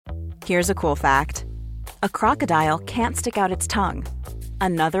Here's a cool fact. A crocodile can't stick out its tongue.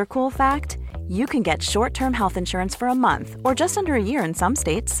 Another cool fact, you can get short-term health insurance for a month or just under a year in some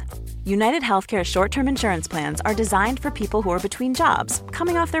states. United Healthcare short-term insurance plans are designed for people who are between jobs,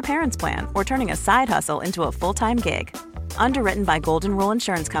 coming off their parents' plan, or turning a side hustle into a full-time gig. Underwritten by Golden Rule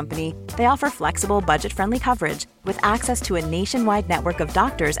Insurance Company, they offer flexible, budget-friendly coverage with access to a nationwide network of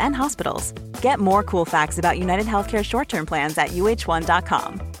doctors and hospitals. Get more cool facts about United Healthcare short-term plans at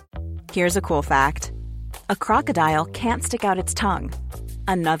uh1.com. Here's a cool fact. A crocodile can't stick out its tongue.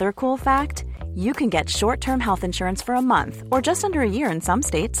 Another cool fact, you can get short-term health insurance for a month or just under a year in some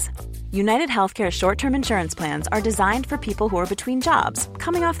states. United Healthcare short-term insurance plans are designed for people who are between jobs,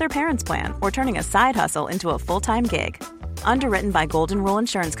 coming off their parents' plan, or turning a side hustle into a full-time gig. Underwritten by Golden Rule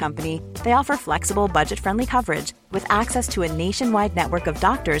Insurance Company, they offer flexible, budget-friendly coverage with access to a nationwide network of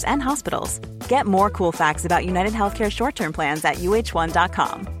doctors and hospitals. Get more cool facts about United Healthcare short-term plans at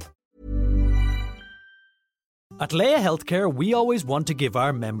uh1.com. At Leia Healthcare, we always want to give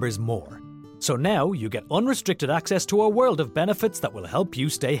our members more. So now you get unrestricted access to a world of benefits that will help you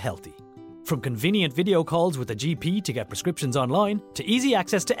stay healthy. From convenient video calls with a GP to get prescriptions online, to easy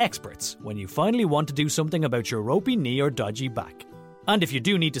access to experts when you finally want to do something about your ropey knee or dodgy back. And if you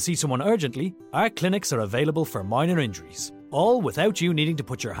do need to see someone urgently, our clinics are available for minor injuries, all without you needing to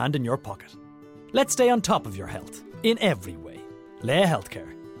put your hand in your pocket. Let's stay on top of your health, in every way. Leia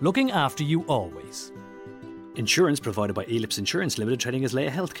Healthcare, looking after you always. Insurance provided by Ellipse Insurance Limited, trading as Leia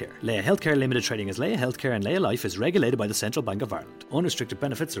Healthcare. Leia Healthcare Limited, trading as Leia Healthcare, and Leia Life is regulated by the Central Bank of Ireland. Unrestricted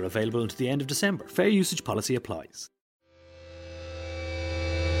benefits are available until the end of December. Fair usage policy applies.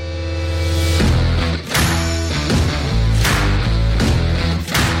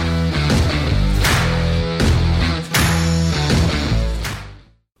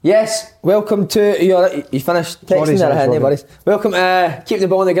 Yes, welcome to you finished texting there, hadn't you, buddies? Welcome to Keep the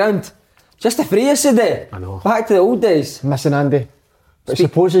Ball on the Ground. Just the three of us today. I know. Back to the old days. Missing Andy. But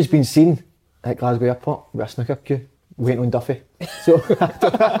supposedly he's been seen at Glasgow Airport with a snooker queue, waiting on Duffy. So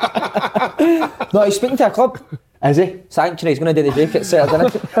no, he's speaking to a club. Is he? Sanctuary, he's going to do the break at Saturday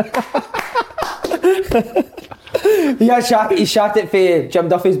night. He's shot it for Jim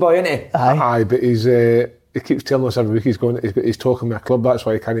Duffy's boy, isn't he? Aye, but he keeps telling us every week he's talking with a club, that's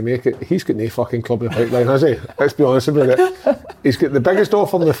why he can't make it. He's got no fucking club in the pipeline, has he? Let's be honest about it. He's got the biggest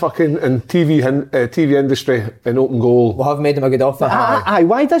offer in the fucking TV industry in open goal. We'll have made him a good offer. Aye,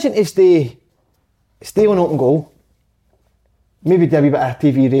 why doesn't he stay on open goal? Maybe do a wee bit of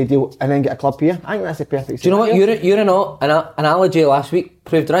TV, radio, and then get a club here. I think that's the perfect. Do you know what? Your analogy last week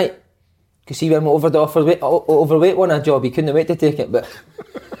proved right. Because he went over the overweight one a job, he couldn't wait to take it, but...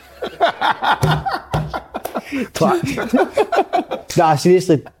 Nah,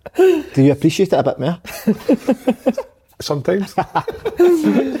 seriously, do you appreciate it a bit more? Sometimes.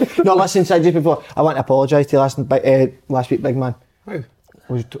 No, listen, Sideshow people, I want to apologise to you last week, big man. How? I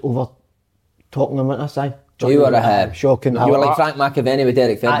was over talking him, wasn't I? You were shocking. You were like Frank McAvenny with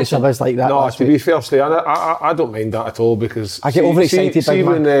Derek Ferguson. I was like that. No, to be fair, Stan, I don't mind that at all, because I get overexcited. See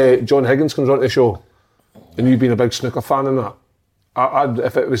when John Higgins comes on the show, and you being a big snooker fan and that,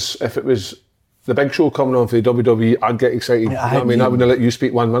 if it was the big show coming on for the WWE, I'd get excited. You know what I mean? I wouldn't let you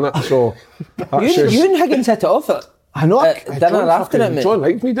speak 1 minute. So you and Higgins hit it off it. I know. Dinner after it, mate. John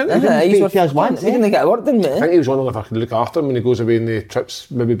liked me, didn't he? He didn't get a word in, mate. I think he was wondering if I could look after him when he goes away in the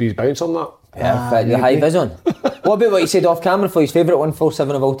trips, maybe be his bounce on that. Perfect, the high vis on. What about what you said off camera for his favourite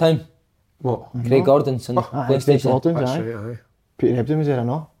 147 of all time? What? Craig Gordon's on PlayStation. Gordon's, That's aye. right, aye. Peter Ebdon was there or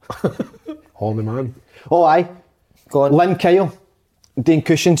not? Holy man. Oh, aye. Go on. Lynn Kyle, Dane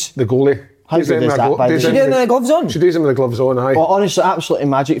Cushions. The goalie. How good is that, by the way? She did the gloves on? She does them with the gloves on, aye. Oh, honestly, absolutely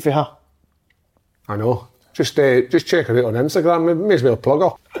magic for her. I know. Just check her out on Instagram. May as well plug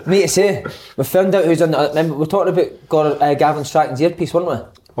her. Mate, to say, we found out who's on the... Remember, we were talking about Gavin Stratton's earpiece, weren't we?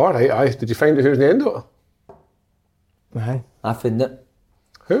 Alright, aye. Did you find out who's in the end of it? Aye. I found it.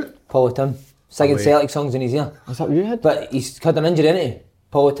 Who? Paul Tim. Singing Celtic songs in his ear. Is that what you had? But he's had an injury, hasn't he?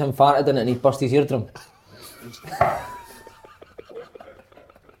 Paul Tim farted in it and he burst his eardrum.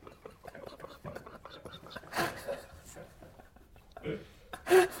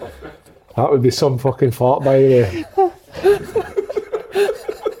 That would be some fucking fart, by the way.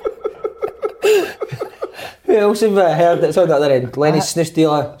 Who else have I heard that's on the other end? Lenny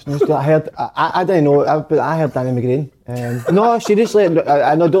Snoosdealer. I didn't know, but I heard Danny McGrain. No, seriously,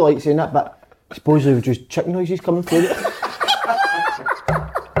 I don't like saying that, but supposedly it was just chicken noises coming through it.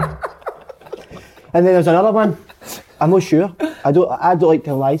 And then there's another one. I'm not sure. I don't like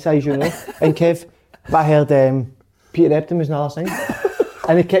to lie, size, you know. And Kev, but I heard Peter Ebdon was another thing.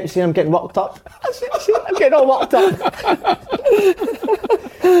 And he kept saying I'm getting worked up. I'm getting all worked up.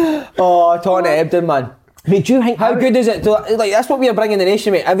 Oh, Tony Ebden, man. Mate, do you think... How good is it? Like, that's what we are bringing the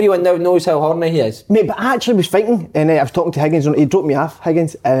nation, mate. Everyone now knows how horny he is. Mate, but I actually was thinking, and I was talking to Higgins, and he dropped me off,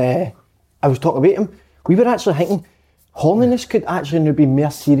 Higgins, I was talking about him. We were actually thinking, horniness could actually now be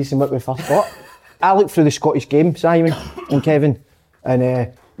more serious than what we first thought. I looked through the Scottish game, Simon and Kevin,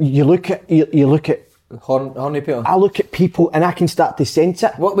 and you look at Horny people. I look at people and I can start to sense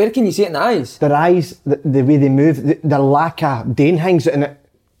it. Where can you see it in the eyes? Their eyes, the way they move, their lack of Dane hangs in it.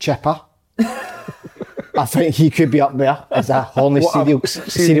 Chipper. I think he could be up there as a horny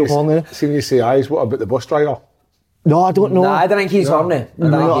serial horny. Seeing you say eyes, what about the bus driver? No, I don't know. Nah, I don't think he's horny.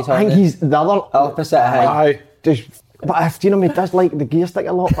 I think he's the other opposite. Aye. But if, you know, he does like the gear stick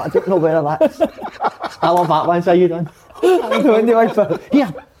a lot, but I don't know where that's. I love that one. So you done?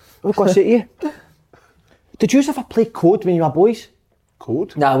 Here, look what I say to you. Did you ever play Code when you were boys?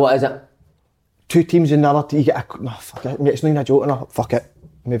 Code? Nah, what is it? Two teams in another team. You get a... No, fuck it. It's not even a joke. No, fuck it.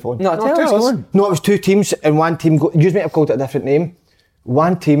 Move on. No, tell us. No, it was two teams and one team... You might have called it a different name.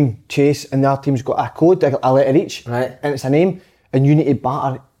 One team chase and the other team's got a code, a letter each. Right. And it's a name and you need to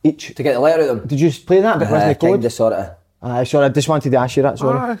batter each. To get the letter out of them? Did you play that? But wasn't the code? Kinda, sorta. Sorry, I just wanted to ask you that,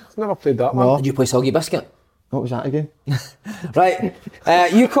 sorry. I've never played that No. one. Did you play Soggy Biscuit? What was that again? Right.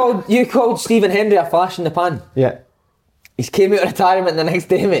 You called Stephen Hendry a flash in the pan. Yeah. He's came out of retirement the next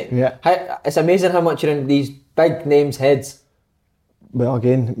day, mate. Yeah. It's amazing how much you're in these big names' heads. Well,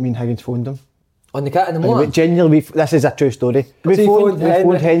 again, me and Higgins phoned him. On the cat in the And morning. genuinely, this is a true story. We So you phoned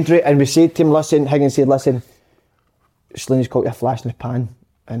phoned Hendry and we said to him, listen, Higgins said, listen, Slaney's caught you a flash in the pan.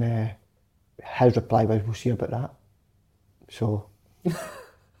 And his reply was, we'll see about that. So...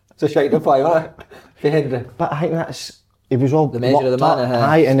 It's a shite reply, wasn't it? For Hendry. But I think that's... It was all... The measure of the locked man, up.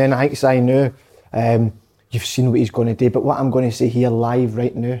 Aye, and then I think I knew, you've seen what he's going to do, but what I'm going to say here live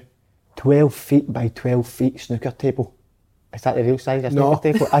right now, 12 feet by 12 feet snooker table. Is that the real size of snooker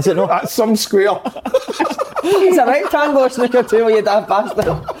table? Is it not? That's some square. It's a rectangular snooker table, you daft bastard.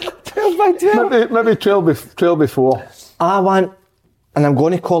 12 by 12. Maybe 12 before. I want, and I'm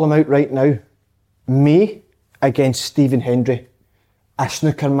going to call him out right now, me against Stephen Hendry, a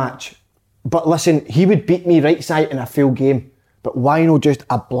snooker match. But listen, he would beat me right side in a full game, but why not just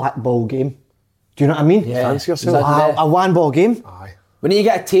a black ball game? Do you know what I mean? Yeah. Fancy yourself. A one ball game? Aye. We need to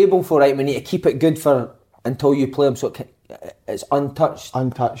get a table for it, we need to keep it good for until you play them so it's untouched.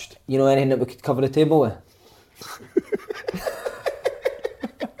 Untouched. You know anything that we could cover the table with?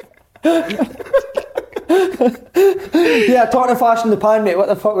 Yeah, talking of flash in the pan, mate, what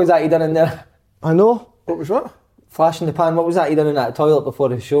the fuck was that you done in there? I know. What was that? Flash in the pan, what was that you done in that toilet before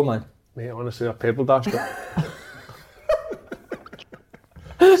the show, man? Mate, honestly, I pebble dashed it.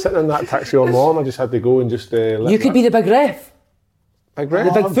 Sitting in that taxi on mom, I just had to go and just... You could be the big ref. Big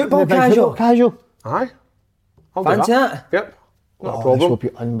ref? The big football The big casual. football casual. Aye. I'll do Fancy that? Yep. Not a This problem. will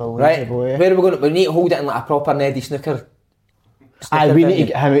be unbelievable. Right, eh? where are we going to... We need to hold it in like a proper Neddy snooker. Aye, we need to venue.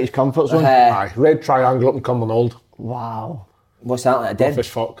 get him out of his comfort zone. Aye. Red triangle up in Cumbernauld. Wow. What's that, like a den? Rough as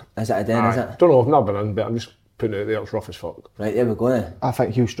fuck. Is it a den, is Aye. it? Don't know, I've never been in, but I'm just putting it out there, it's rough as fuck. Right, there we go then. I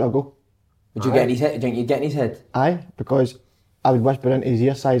think he'll struggle. Would you get in his head? Do you think you'd get in his head? Aye, because I would whisper into his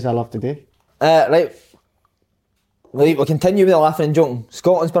ear size I love today. Right. We'll continue with the laughing and joking.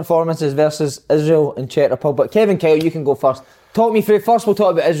 Scotland's performances versus Israel and Czech Republic. Kevin Kyle, you can go first. Talk me through. First we'll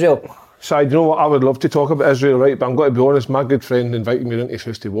talk about Israel. So, you know what, I would love to talk about Israel, right, but I'm going to be honest, my good friend invited me into his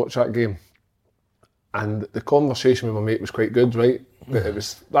house to watch that game. And the conversation with my mate was quite good, right? But it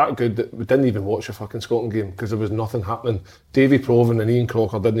was that good that we didn't even watch the fucking Scotland game because there was nothing happening. Davy Provan and Ian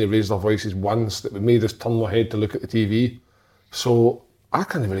Crocker didn't raise their voices once that would made us turn our head to look at the TV. So I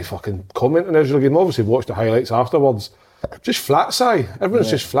can't really fucking comment on the Israel game. Obviously watched the highlights afterwards. Just flat, Si. Everyone's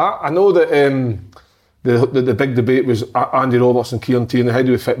just flat. I know that the big debate was Andy Roberts and Kieran Tierney. How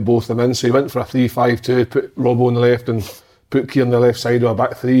do we fit both them in? So he went for a 3-5-2, put Robbo on the left and put Kieran on the left side with a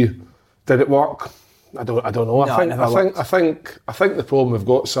back three. Did it work? I don't know. No, I think the problem we've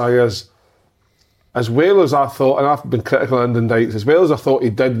got, Si, is as well as I thought, and I've been critical of Lyndon Dykes, as well as I thought he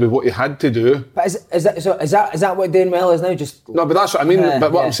did with what he had to do. But is that what doing well is now? Just No, but that's what I mean.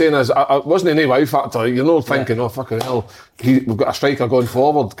 But what yeah. I'm saying is, I wasn't any wow factor. You're not thinking, oh fucking hell, we've got a striker going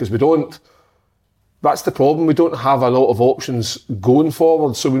forward, because we don't. That's the problem. We don't have a lot of options going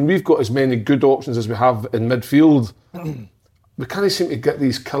forward. So when we've got as many good options as we have in midfield, we can't seem to get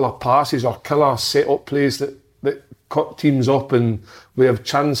these killer passes or killer set-up plays that cut teams up, and we have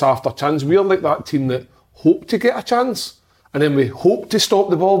chance after chance. We're like that team that hope to get a chance, and then we hope to stop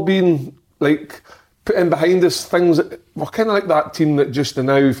the ball being like put in behind us. Things that, we're kind of like that team that just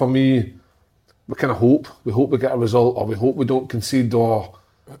now, for me, we kind of hope. We hope we get a result, or we hope we don't concede, or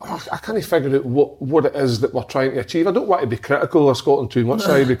I can't figure out what it is that we're trying to achieve. I don't want to be critical of Scotland too much,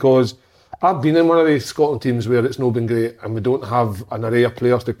 because I've been in one of these Scotland teams where it's not been great and we don't have an array of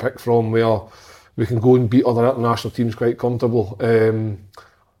players to pick from where we can go and beat other international teams quite comfortable.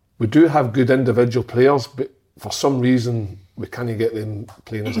 We do have good individual players, but for some reason we can't get them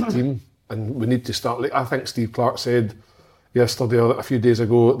playing as a team, and we need to start. Like I think Steve Clarke said yesterday or a few days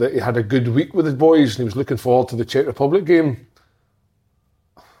ago that he had a good week with his boys and he was looking forward to the Czech Republic game.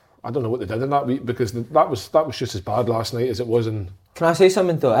 I don't know what they did in that week, because that was just as bad last night as it was in. Can I say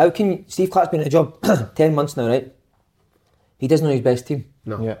something though? How can Steve Clarke's been in the job 10 months now, right? He doesn't know his best team.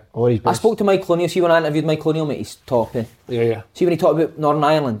 No. Yeah, or his best. I spoke to Mike O'Neill. See when I interviewed Mike O'Neill, mate, he's top. Yeah. See when he talked about Northern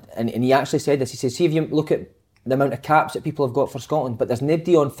Ireland, and he actually said this. He said, see if you look at the amount of caps that people have got for Scotland, but there's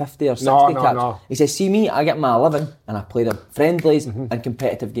nobody on 50 or 60 caps. No. He says, see me, I get my 11 and I play the friendlies and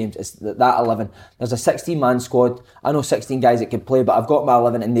competitive games. It's that 11. There's a 16-man squad. I know 16 guys that can play, but I've got my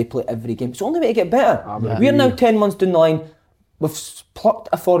 11 and they play every game. It's the only way to get better. We're now 10 months down the line. We've plucked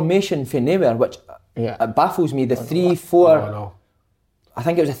a formation from nowhere, which it baffles me. The 3-4... I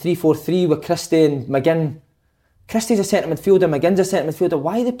think it was a 3-4-3 with Christie and McGinn. Christie's a centre midfielder, McGinn's a centre midfielder.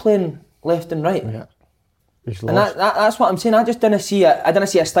 Why are they playing left and right? Yeah. And that's what I'm saying. I just didn't see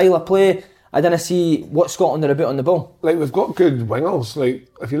a style of play. I didn't see what Scotland are about on the ball. Like, we've got good wingers. Like,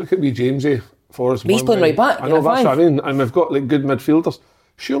 if you look at wee Jamesy for us, he's playing right back. I know, that's what I mean. And we've got like good midfielders.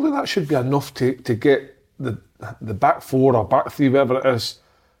 Surely that should be enough to get the back four or back three, whatever it is,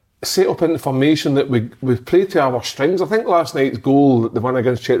 set up in the formation that we play to our strings. I think last night's goal, the one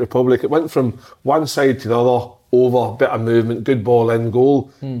against Czech Republic, it went from one side to the other, over, bit of movement, good ball in,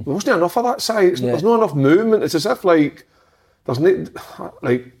 goal. There wasn't enough of that side. There's not enough movement. It's as if like there's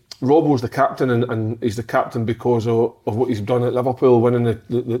like Robbo's the captain and he's the captain because of what he's done at Liverpool, winning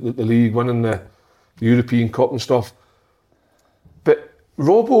the league, winning the European Cup and stuff. But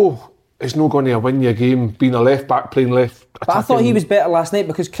Robbo is not going to win you a game being a left back playing left. But I thought he was better last night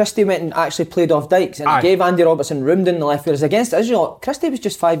because Christie went and actually played off Dykes and he gave Andy Robertson room down the left, whereas against Israel, Christie was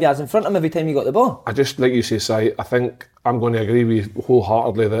just 5 yards in front of him every time he got the ball. I just, like you say, Si, I think I'm going to agree with you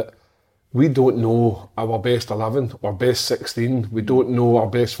wholeheartedly that we don't know our best 11 or best 16. We don't know our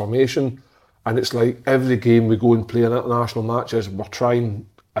best formation, and it's like every game we go and play in international matches, we're trying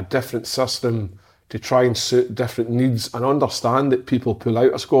a different system to try and suit different needs and understand that people pull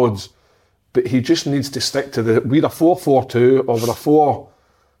out of squads. But he just needs to stick to we're a 4-4-2 or we're a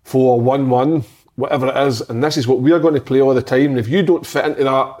 4-4-1-1, whatever it is, and this is what we're going to play all the time. And if you don't fit into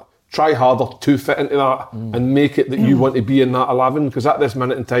that, try harder to fit into that and make it that you want to be in that 11, because at this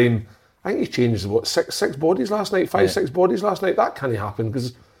minute in time, I think he changed, six bodies last night, six bodies last night. That can't happen,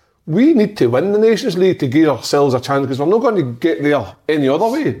 because we need to win the Nations League to give ourselves a chance, because we're not going to get there any other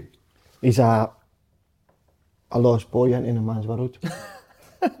way. He's a lost boy into a man's world.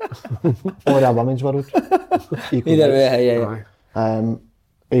 Or a women's world. Either way,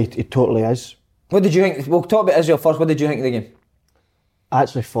 He totally is. What did you think? We'll talk about Israel first. What did you think of the game? I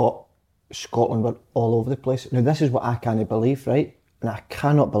actually thought Scotland were all over the place. Now this is what I can't believe, right? And I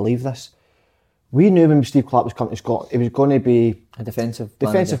cannot believe this. We knew when Steve Clarke was coming to Scotland, he was going to be a defensive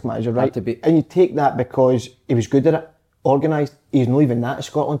manager, right? And you take that because he was good at it, organised. He's not even that at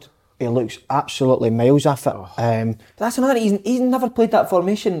Scotland. He looks absolutely miles off it. That's another. He's never played that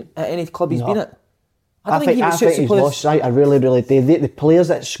formation at any club he's been at. I think he's lost sight. I really do. The players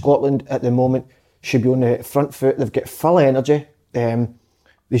at Scotland at the moment should be on the front foot. They've got full energy.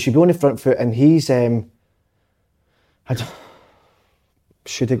 They should be on the front foot, and he's.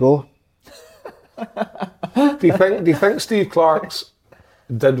 Should he go? Do you think Steve Clarke's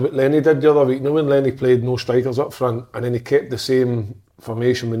did what Lenny did the other week? You know when Lenny played no strikers up front, and then he kept the same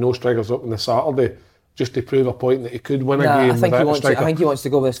formation with no strikers up on the Saturday, just to prove a point that he could win a game without a striker. I think he wants to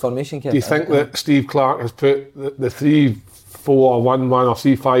go with this formation, Kev. Do you think that Steve Clarke has put the 3-4-1-1 or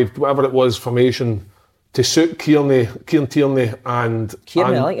 3-5, whatever it was, formation to suit Kieran Tierney and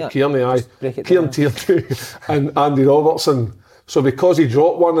Kearney, I like that. Kieran Tierney and Andy Robertson? So because he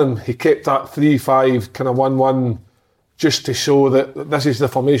dropped one and he kept that 3-5 kind of 1-1 just to show that this is the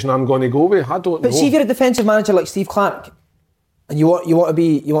formation I'm going to go with, I don't know. But see, if you're a defensive manager like Steve Clarke, and you want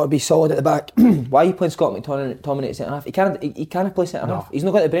to be solid at the back, why are you playing Scott McTominay at centre half? He can't play centre half. He's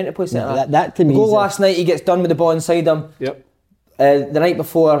not got the brain to play centre half. That to me. Goal last night, he gets done with the ball inside him. Yep. The night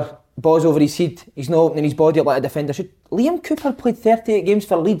before, ball's over his head. He's not opening his body up like a defender should. Liam Cooper played 38 games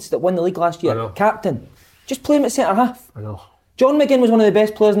for Leeds that won the league last year. Captain. Just play him at centre half. I know. John McGinn was one of the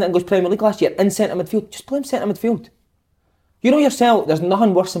best players in the English Premier League last year in centre midfield. Just play him centre midfield. You know yourself, there's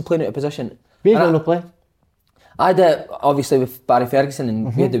nothing worse than playing out of position. Where's going to play? I had it obviously with Barry Ferguson,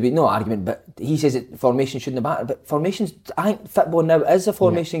 and we had no argument, but he says that formation shouldn't have mattered. But formations, I think football now is a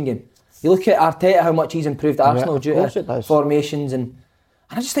formation game. You look at Arteta, how much he's improved Arsenal due to formations, and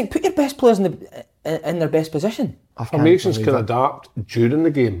I just think put your best players in their best position. Formations can adapt during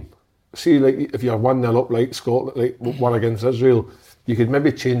the game. See, like if you're 1-0 up, like Scotland, like one against Israel, you could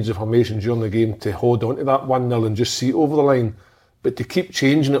maybe change the formation during the game to hold on to that 1-0 and just see it over the line. But to keep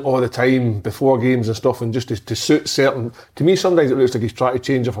changing it all the time before games and stuff, and just to suit certain... To me, sometimes it looks like he's trying to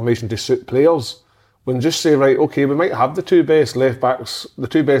change the formation to suit players. When just say, right, okay, we might have the two best left backs, the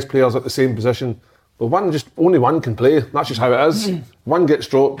two best players at the same position, but only one can play. That's just how it is. One gets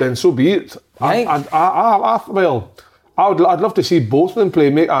dropped, then so be it. I'd love to see both of them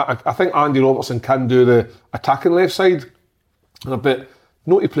play. I think Andy Robertson can do the attacking left side. But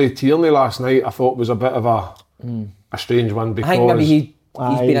not to play Tierney last night, I thought was a bit of a strange one, because I think maybe he's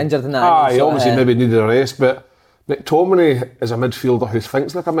been injured in that. He obviously maybe needed a rest, but McTominay is a midfielder who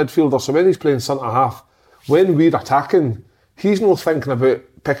thinks like a midfielder, so when he's playing centre half, when we're attacking, he's not thinking about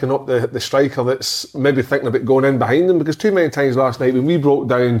picking up the striker that's maybe thinking about going in behind him, because too many times last night when we broke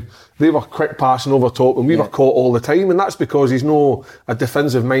down, they were quick passing over top and we were caught all the time, and that's because he's not a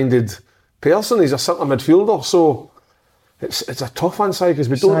defensive minded person, he's a centre midfielder. So it's a tough one, Si, because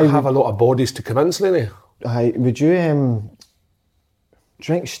we don't have a lot of bodies to come in, Slaney. Would you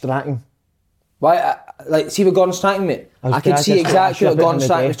drink Stratton? Why? See what Gordon Strachan, mate. I could see exactly what Gordon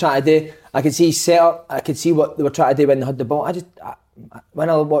Strachan was trying to do. I could see his setup. I could see what they were trying to do when they had the ball. When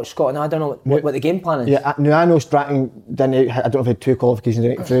I watch Scotland, I don't know what the game plan is. Yeah, I know Stratton didn't. I don't know if he had 2 qualifications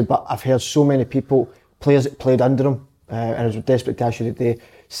to get through, but I've heard so many people, players that played under him, and I was desperate to ask you today,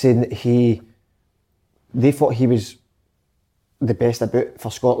 saying that they thought he was the best about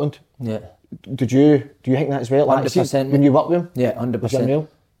for Scotland. Yeah. Do you think that as well? 100%. When you work with him? Yeah, 100%.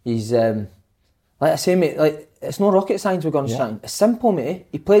 He's like I say, mate. Like, it's no rocket science with Gordon Strachan. It's simple, mate.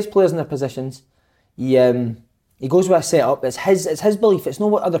 He plays players in their positions. He goes with a setup. It's his belief. It's not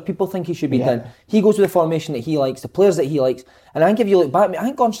what other people think he should be doing. He goes with the formation that he likes, the players that he likes. And I think if you look back, mate, I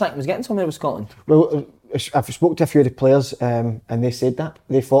think Gordon Strachan was getting somewhere with Scotland. Well, I've spoke to a few of the players, and they said that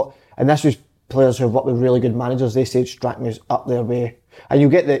they thought, and this was players who have worked with really good managers. They said Strachan was up their way, and you'll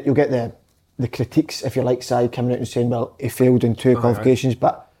get the critiques, if you like, side coming out and saying, well, he failed in 2 qualifications,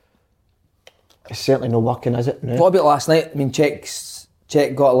 but it's certainly not working, is it? No. What about last night? I mean, Czech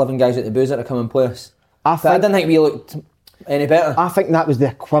got 11 guys at the boozer to come and play us. I didn't think we looked any better. I think that was the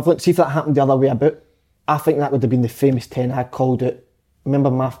equivalent. See if that happened the other way about. I think that would have been the famous 10 I called it.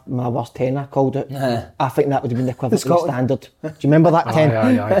 Remember my worst 10 I called it? I think that would have been the equivalent of the standard. Do you remember that 10?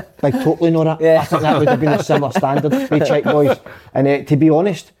 Aye. Like, totally know that. Yeah. I think that would have been a similar standard. We Czech boys. And to be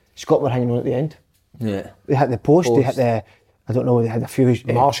honest, Scotland were hanging on at the end. Yeah. They hit the post. They hit the... I don't know, they had a few...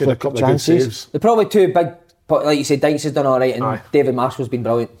 Marsh had a couple of good saves. They're probably 2 big... But like you said, Dykes has done all right, and David Marshall's been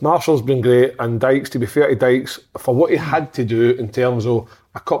brilliant. Marshall's been great, and Dykes, to be fair to Dykes, for what he had to do in terms of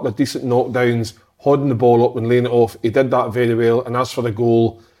a couple of decent knockdowns, holding the ball up and laying it off, he did that very well. And as for the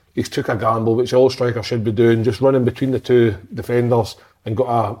goal, he's took a gamble, which all strikers should be doing, just running between the 2 defenders and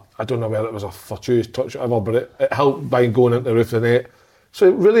got I don't know whether it was a fortuitous touch or whatever, but it helped by going into the roof of the net.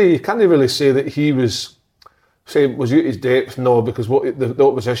 So really, you can't really say that he was out his depth, no, because what the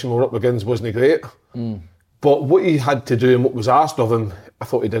opposition we're up against wasn't great. But what he had to do and what was asked of him, I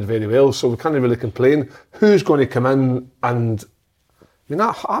thought he did very well. So we can't really complain. Who's going to come in? And I mean,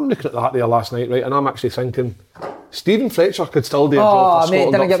 I'm looking at that there last night, right? And I'm actually thinking, Stephen Fletcher could still do a job for Scotland.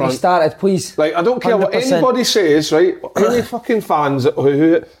 Oh, mate, don't get me started, please. Like, I don't care 100%. What anybody says, right? Any fucking fans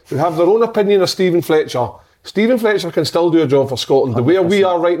who have their own opinion of Stephen Fletcher can still do a job for Scotland. 100%. The way we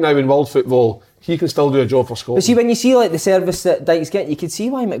are right now in world football, he can still do a job for Scotland. But see, when you see like the service that Dykes get, you can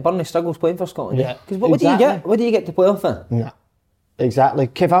see why McBurney struggles playing for Scotland. Yeah. Because what do you get? What do you get to play off in? Yeah, exactly.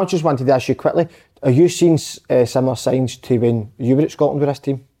 Kev, I just wanted to ask you quickly, are you seeing similar signs to when you were at Scotland with this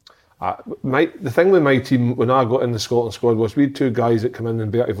team? The thing with my team, when I got in the Scotland squad, was we had 2 guys that come in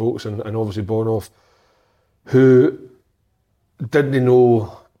Bertie Vogts and obviously Bournemouth, who didn't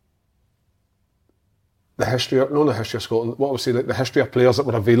know the history of Scotland, what I would say, like the history of players that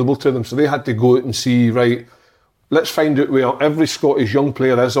were available to them. So they had to go out and see, right, let's find out where every Scottish young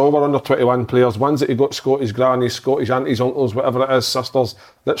player is, all our under 21 players, ones that have got Scottish grannies, Scottish aunties, uncles, whatever it is, sisters,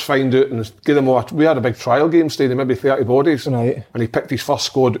 let's find out and get them all. We had a big trial game staying, maybe 30 bodies, right. And he picked his first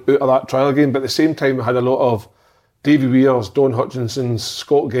squad out of that trial game, but at the same time we had a lot of Davy Weir's, Don Hutchinson's,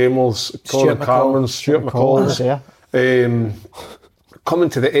 Scott Gamels, Colin Carman's, Stuart McCall's,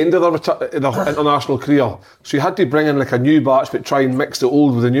 coming to the end of their international career. So you had to bring in like a new batch but try and mix the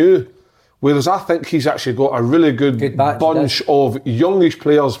old with the new. Whereas I think he's actually got a really good batch, bunch of youngish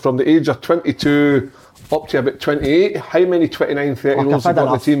players from the age of 22 up to about 28. How many 29, 30-year-olds have got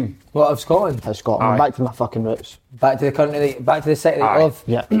in the team? What of Scotland? It's Scotland. Aye. Back to my fucking roots. Back to the country, back to the city that you love.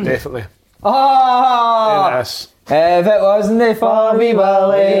 Yeah. Definitely. Oh! Yes. If it wasn't for me,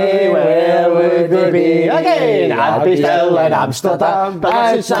 Willie, where would we be Again, I'd be still in Amsterdam.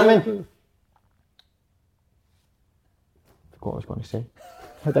 But Simon. Forgot what I was going to say.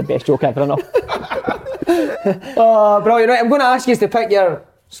 I did best joke ever enough. Oh, brilliant. Right, I'm going to ask you to pick your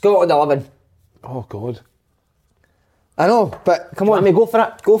Scotland 11. Oh, God. I know, but come on. Let me go for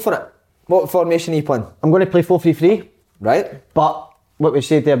it. Go for it. What formation are you playing? I'm going to play 4-3-3. Right. But what we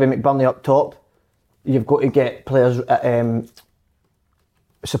said there about McBurney up top, you've got to get players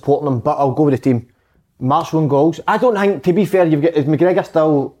supporting them. But I'll go with the team. Marshall and goals. I don't think, to be fair, you've got, is McGregor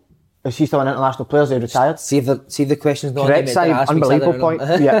still, is he still an international player? Is he retired? See if the question's not Correct, on you, unbelievable point.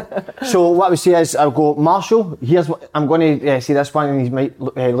 Yeah. So what I would say is I'll go Marshall. Here's what I'm going to see this one, and he might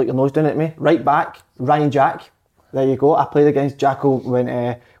look your nose down at me. Right back, Ryan Jack. There you go. I played against Jacko when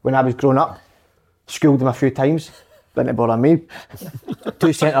I was growing up. Schooled him a few times. Didn't bother me.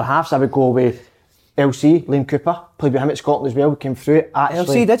 2 centre halves. I would go with LC, Liam Cooper. Played with him at Scotland as well. Came through it.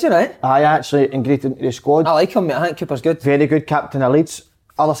 LC, did you, right? I actually integrated into the squad. I like him, mate. I think Cooper's good. Very good captain of Leeds.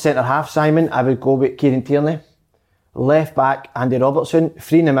 Other centre half, Simon, I would go with Kieran Tierney. Left back, Andy Robertson.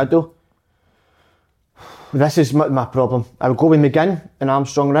 3 in the middle. This is my problem. I would go with McGinn and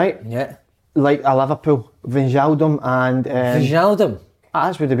Armstrong, right? Yeah. Like a Liverpool. Wijnaldum and... Wijnaldum?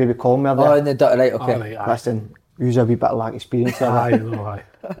 That's what the baby call me. Oh, in the right, okay. All right, aye. Listen, use a wee bit of lack experience there. Aye, no, aye.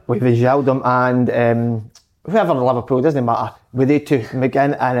 With Wijnaldum and whoever in Liverpool, doesn't matter. With they two,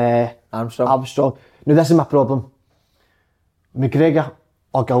 McGinn and Armstrong. Now this is my problem. McGregor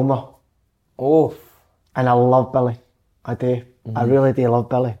or Gilmour. Oh. And I love Billy. I do. Mm-hmm. I really do love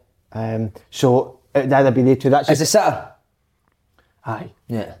Billy. So it would either be they two. That's As a sitter? Aye.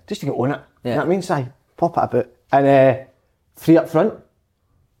 Yeah. Just to get on it. Yeah. You know what I mean? So pop it about. And 3 up front.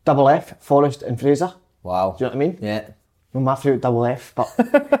 Double F, Forrest and Fraser. Wow. Do you know what I mean? Yeah. No, my favourite double F, but...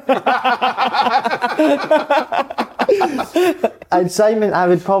 And Simon, I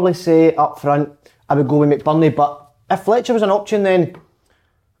would probably say up front, I would go with McBurney, but if Fletcher was an option, then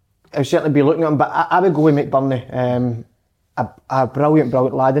I would certainly be looking at him, but I would go with McBurney. A brilliant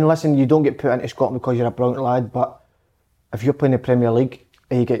lad. And listen, you don't get put into Scotland because you're a brilliant lad, but if you're playing the Premier League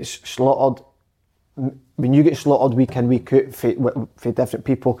and you get slaughtered, when you get slaughtered week in, week out for different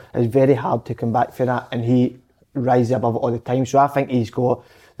people, it's very hard to come back for that, and he rises above it all the time. So I think he's got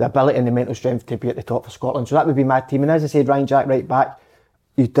the ability and the mental strength to be at the top for Scotland. So that would be my team. And as I said, Ryan Jack right back,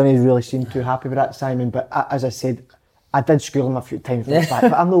 you don't really seem too happy with that, Simon, but as I said, I did school him a few times from the back,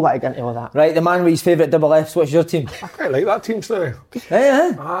 but I'm not going to get into all that. Right, the man with his favourite double Fs, what's your team? I quite like that team today.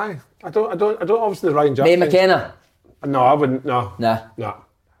 Yeah. Aye. I don't obviously the Ryan Jack. May thing. McKenna? No, I wouldn't, no. Nah.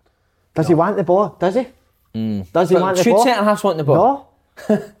 Does he want the ball? Does he? Does he want the Should ball? centre halves want the ball?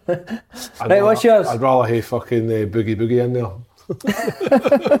 No? Right, what's yours? I'd rather have fucking Boogie in there.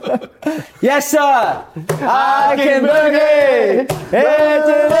 Yes, sir! I can boogie!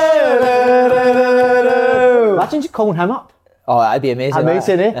 Imagine just calling him up. Oh, that'd be amazing.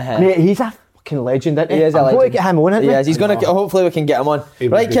 Amazing, eh? Uh-huh. Mate, he's a fucking legend, isn't he? He is a I'm going to legend. get him on it. Yes, he's going to. Hopefully, we can get him on.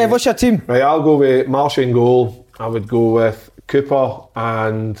 Right, Kev, what's your team? Right, I'll go with Marshall in goal. I would go with Cooper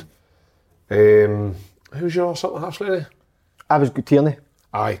and who's your something half lady? I was good, Tierney.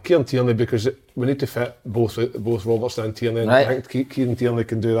 Aye, Kieran Tierney, because we need to fit both Robertson and Tierney. Right. I think Kieran Tierney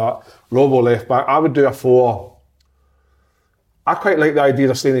can do that. Robbo left back. I would do a 4. I quite like the idea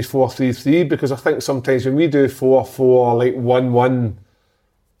of staying as 4-3-3 because I think sometimes when we do 4-4, like 1-1,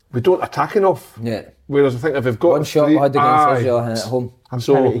 we don't attack enough. Yeah. Whereas I think if we've got One shot had against Israel at home. I'm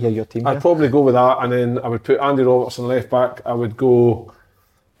So excited to hear your team. I'd probably go with that, and then I would put Andy Robertson left back. I would go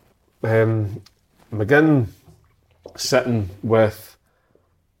McGinn sitting with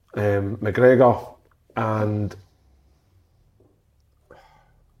McGregor, and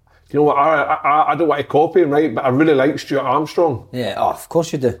you know what? I don't want to copy him, right? But I really like Stuart Armstrong. Yeah, of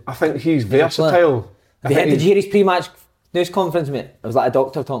course you do. I think he's versatile. Did you hear his pre-match news conference, mate? It was like a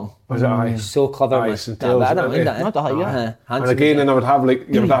doctor talking. Was it? Aye. He's so clever, Aye, man. it's But I don't intelligent, mind that. isn't it? I don't like Uh-huh. And again, then I would have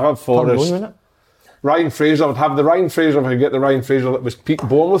you would have Forrest. Ryan Fraser, I would have the Ryan Fraser if I could get the Ryan Fraser that was peak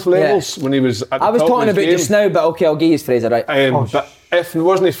Bournemouth levels when he was at the I was top talking of his about game. just now, but okay, I'll give you his Fraser, right? But if it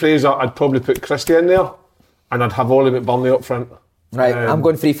wasn't Fraser, I'd probably put Christie in there, and I'd have Ollie McBurney up front. Right, I'm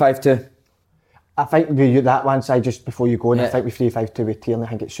going 3-5-2. I think with you, that one side, just before you go in, Yeah. I think with 3-5-2 with Tierney, I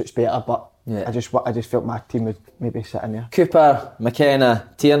think it suits better, but Yeah. I just felt my team would maybe sit in there. Cooper, McKenna,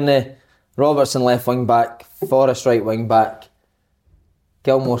 Tierney, Robertson left wing back, Forrest right wing back,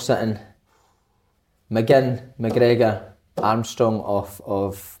 Gilmour sitting. McGinn, McGregor, Armstrong off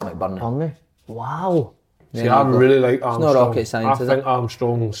of McBurney. Burnley. Wow. See, I really like Armstrong. It's not rocket science, I think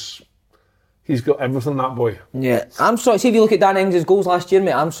Armstrong's... He's got everything, that boy. Yeah, Armstrong. See if you look at Dan Ings' goals last year,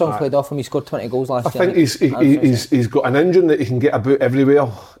 mate. Armstrong played off him. He scored 20 goals last year. I think he's got an engine that he can get about everywhere.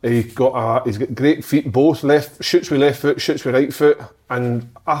 He's got great feet, both left, shoots with left foot, shoots with right foot, and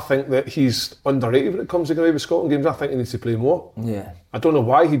I think that he's underrated when it comes to going with Scotland games. I think he needs to play more. Yeah. I don't know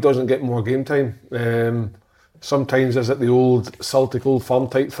why he doesn't get more game time. Sometimes is it the old Celtic Old Firm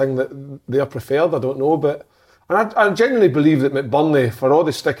type thing that they're preferred? I don't know, but. And I genuinely believe that McBurney, for all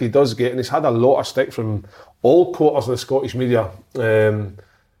the stick he does get, and he's had a lot of stick from all quarters of the Scottish media,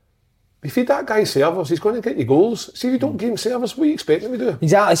 if you that guy service, he's going to get you goals. See, if you don't give him service, what do you expect him to do?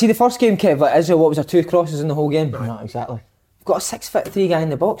 Exactly. See, the first game, Kev, like Israel, what was there, 2 crosses in the whole game? No, exactly. We've got a 6'3" guy in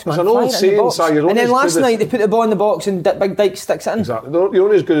the box, man. There's an old saying, Si, and then last night they put the ball in the box and Big Dyke sticks it in. Exactly. You're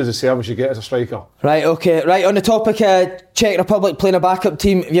only as good as the service you get as a striker. Right, okay. Right, on the topic of Czech Republic playing a backup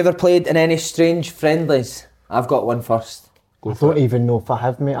team, have you ever played in any strange friendlies? I've got one first. I don't even know if I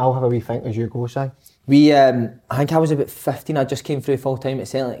have, mate. I'll have a wee think as you go, Si. We, I think I was about 15. I just came through full time at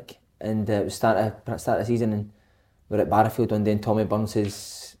Celtic, and it was start of the season, and we were at Barrowfield one day, and Tommy Burns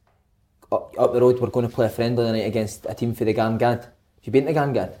says, up the road, we're going to play a friendly tonight against a team for the Garngad. Have you been to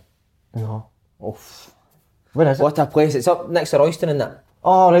Garngad? No. Oh, Where is it? what a place! It's up next to Royston and that.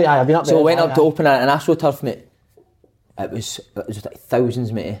 Oh, right, I've been up there. So we went up to open an AstroTurf, mate. It was like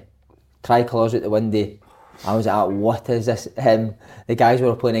thousands, mate. Tricolours out the window. I was like, what is this? The guys we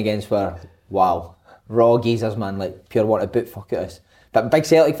were playing against were, wow, raw geezers, man, like pure want to boot fuck at us. But big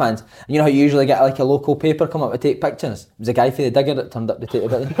Celtic fans. And you know how you usually get like a local paper come up to take pictures? It was a guy for the Digger that turned up to take a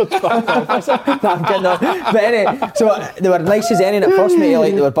bit. No, I'm kidding on. But anyway, so they were nice as any at first, mate.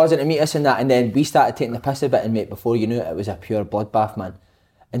 Like they were buzzing to meet us and that, and then we started taking the piss a bit, and mate, before you knew it, it was a pure bloodbath, man.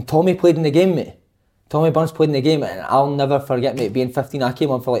 And Tommy played in the game, mate. Tommy Burns played in the game, and I'll never forget, mate, being 15, I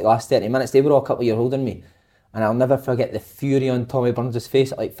came on for like the last 30 minutes. They were all a couple of years older than me. And I'll never forget the fury on Tommy Burns'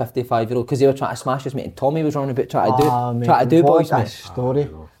 face at like 55-year-old, because they were trying to smash us, mate, and Tommy was running about trying to do boys, mate. Story.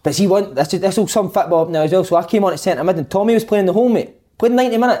 But see, this will sum football up now as well. So I came on at centre mid, and Tommy was playing the hole, mate. Played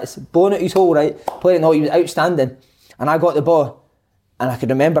 90 minutes, blowing out his hole, right? Playing in the hole, he was outstanding. And I got the ball, and I could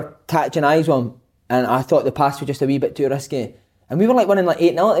remember catching eyes on him, and I thought the pass was just a wee bit too risky. And we were like winning like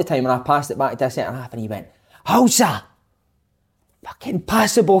 8-0 at the time, and I passed it back to the centre half, and he went, "Howsa!" Fucking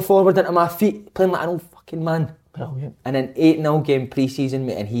pass the ball forward into my feet, playing like an old fucking man. Brilliant. And an 8-0 game pre-season,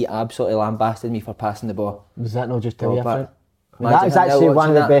 mate, and he absolutely lambasted me for passing the ball. Was that not just tell you? But That is actually one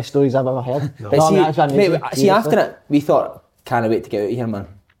of the best stories I've ever heard. No. But see, after it, we thought, can't wait to get out of here, man.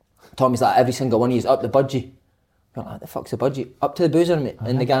 Tommy's like, every single one of you's up the budgie. We're like, what the fuck's the budgie? Up to the boozer, mate,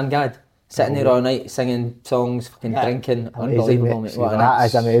 in the Garngad. Sitting there all night, singing songs, fucking drinking. Unbelievable, mate. That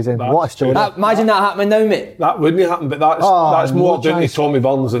is amazing. What a story. Imagine that happening now, mate. That wouldn't happen, but that's more down to Tommy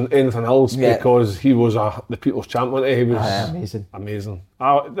Burns than anything else, because he was the people's champion. He was amazing.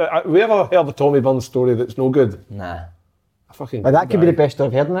 Have we ever heard a Tommy Burns story that's no good? Nah. But that could be the best story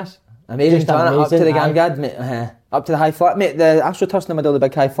I've heard in this. Amazing, up to the Garngad, mate. Up to the high flat, mate. The AstroTurf's in the middle of the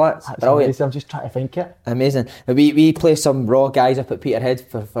big high flats. That's amazing. I'm just trying to think it. Amazing. We play some raw guys up at Peterhead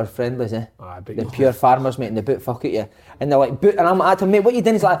for friendlies, eh? They're pure farmers, mate, and they boot fuck at you. And they're like, boot, and I'm at him, mate, what you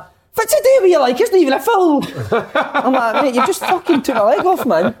doing? He's like, what's it do with you, like? It's not even a foul. I'm like, mate, you just fucking took my leg off,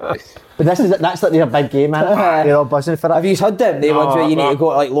 man. But that's like their big game, man. You're all buzzing for it. Have you heard them? The ones where you need to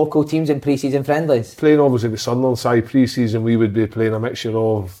go to like local teams in pre-season friendlies? Playing obviously with Sunderland side pre-season, we would be playing a mixture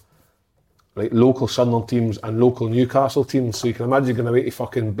of like local Sunderland teams and local Newcastle teams. So you can imagine going away to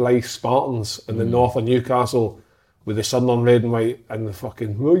fucking Blythe Spartans in the north of Newcastle with the Sunderland red and white and the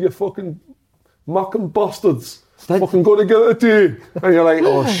fucking, well, you fucking mucking bastards. Fucking go together to you. And you're like,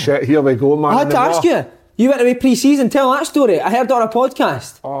 oh shit, here we go, man. I had to ask you went away pre-season, tell that story. I heard it on a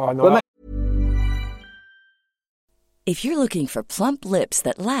podcast. Oh, no. If you're looking for plump lips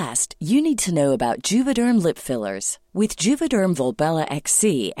that last, you need to know about Juvederm lip fillers. With Juvederm Volbella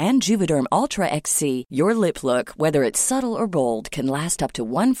XC and Juvederm Ultra XC, your lip look, whether it's subtle or bold, can last up to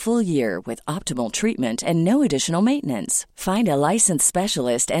 1 full year with optimal treatment and no additional maintenance. Find a licensed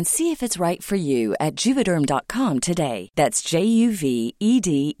specialist and see if it's right for you at Juvederm.com today. That's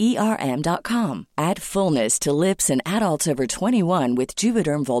JUVEDERM.com. Add fullness to lips in adults over 21 with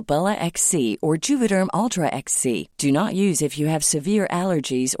Juvederm Volbella XC or Juvederm Ultra XC. Do not use if you have severe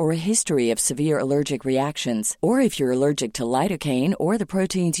allergies or a history of severe allergic reactions, or if you're allergic to lidocaine or the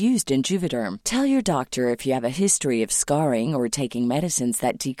proteins used in Juvederm. Tell your doctor if you have a history of scarring or taking medicines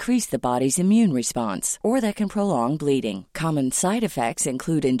that decrease the body's immune response or that can prolong bleeding. Common side effects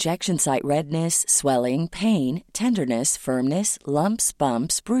include injection site redness, swelling, pain, tenderness, firmness, lumps,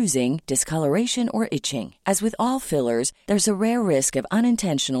 bumps, bruising, discoloration, or itching. As with all fillers, there's a rare risk of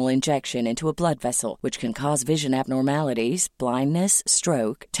unintentional injection into a blood vessel, which can cause vision abnormalities, blindness,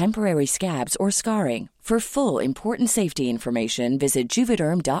 stroke, temporary scabs, or scarring. For full, important safety information, visit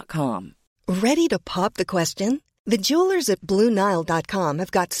Juvederm.com. Ready to pop the question? The jewelers at BlueNile.com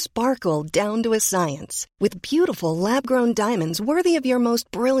have got sparkle down to a science with beautiful lab-grown diamonds worthy of your most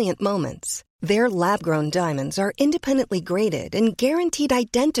brilliant moments. Their lab-grown diamonds are independently graded and guaranteed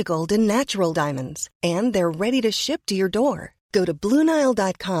identical to natural diamonds, and they're ready to ship to your door. Go to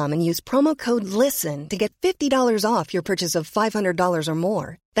BlueNile.com and use promo code LISTEN to get $50 off your purchase of $500 or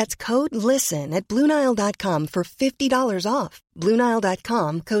more. That's code LISTEN at BlueNile.com for $50 off.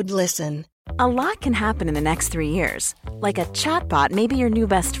 BlueNile.com, code LISTEN. A lot can happen in the next 3 years. Like a chatbot may be your new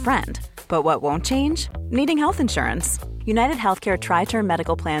best friend. But what won't change? Needing health insurance. United Healthcare Tri-Term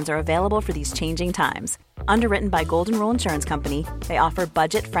Medical Plans are available for these changing times. Underwritten by Golden Rule Insurance Company, they offer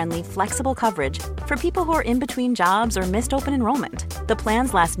budget-friendly, flexible coverage for people who are in between jobs or missed open enrollment. The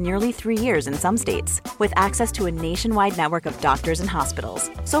plans last nearly 3 years in some states, with access to a nationwide network of doctors and hospitals.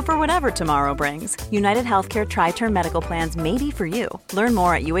 So for whatever tomorrow brings, United Healthcare Tri-Term Medical Plans may be for you. Learn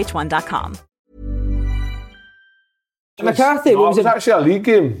more at uh1.com. McCarthy, no, it was actually a league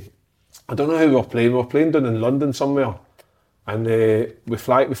game. I don't know who we were playing. We were playing down in London somewhere. And we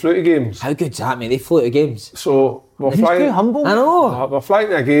flew to games. How good's that, mate? They flew to games. So we're flying. Too humble. I know. We're flying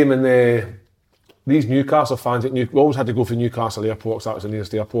to a game, and these Newcastle fans we always had to go for Newcastle Airport because that was the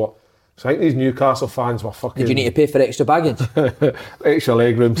nearest airport. So I think these Newcastle fans were fucking. Did you need to pay for extra baggage? Extra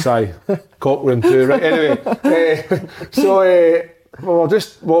leg room, cock room too. Right. Anyway, we were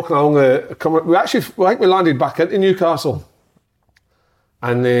just walking along I think we landed back into Newcastle.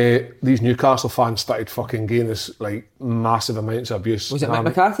 And these Newcastle fans started fucking giving us like massive amounts of abuse. Was it Mick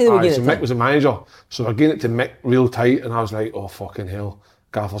McCarthy they were giving it to? Mick was the manager, so they're giving it to Mick real tight, and I was like, oh fucking hell,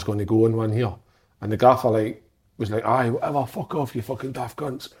 Gaffer's going to go in one here. And the Gaffer was like, aye, whatever, fuck off, you fucking daft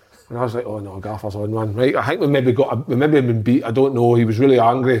cunts. And I was like, oh no, Gaffer's on one, right? I think we maybe been beat, I don't know, he was really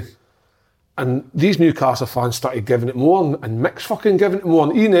angry. And these Newcastle fans started giving it more, and Mick's fucking giving it more,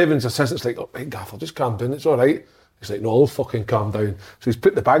 and Ian Evans' assistant's like, oh, right, Gaffer, just calm down, it's all right. He's like, no, I'll fucking calm down. So he's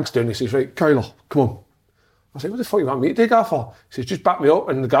put the bags down. He says, right, Kyler, come on. I was like, what the fuck you want me to do, Gaffer? He says, just back me up.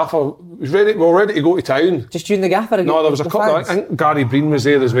 And the Gaffer was ready. We were ready to go to town. Just you and the Gaffer again? No, there was a couple. I think Gary Breen was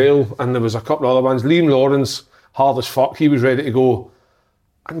there as well, and there was a couple of other ones. Liam Lawrence, hard as fuck. He was ready to go.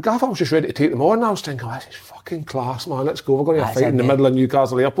 And Gaffer was just ready to take them on. And I was thinking, oh, this is fucking class, man. Let's go. We're going to have a fight in the middle of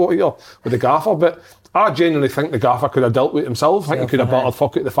Newcastle Airport here with the Gaffer. But I genuinely think the Gaffer could have dealt with it himself. I think he could have battered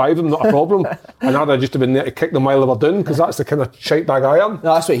fuck at the five of them, not a problem. And I'd have just have been there to kick them while they were doing, because that's the kind of shite bag I am.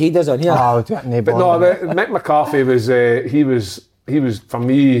 No, that's what he does on here. Oh, but no, Mick McCarthy was, he was for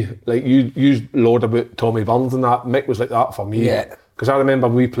me, like you load about Tommy Burns and that. Mick was like that for me. Yeah. Because I remember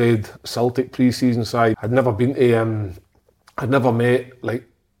we played Celtic pre-season side. I'd never been to, I'd never met like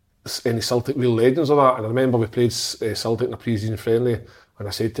any Celtic real legends or that. And I remember we played Celtic in a pre-season friendly. And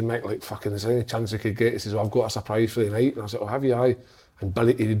I said to Mick, like, fucking, is there any chance we could get? He says, well, I've got a surprise for the night. And I was like, oh, have you, aye? And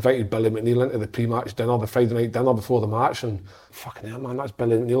he invited Billy McNeil into the pre-match dinner, the Friday night dinner before the match. And fucking hell, man, that's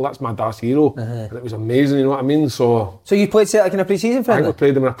Billy McNeil, that's my dad's hero. And it was amazing, you know what I mean? So you played Celtic in a pre-season friendly? I think we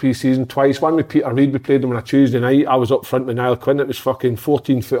played them in a pre-season twice. One with Peter Reid, we played them on a Tuesday night. I was up front with Niall Quinn. It was fucking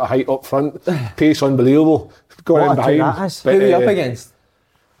 14 foot of height up front. Pace unbelievable. Going in behind. Who were you up against?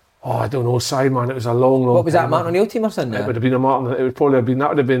 Oh, I don't know, side man. It was a long. What was that, Martin O'Neill team or something? It would have been a Martin. It would probably have been. That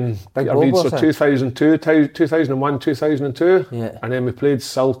would have been. Peter Reid, so 2002, 2001, 2002. Yeah. And then we played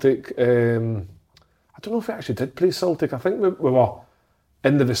Celtic. I don't know if we actually did play Celtic. I think we were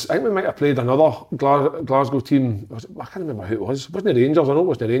in the. I think we might have played another Glasgow team. I can't remember who it was. It wasn't the Rangers. I know it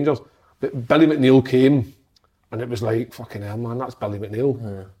wasn't the Rangers. But Billy McNeil came. And it was like, fucking hell, man, that's Billy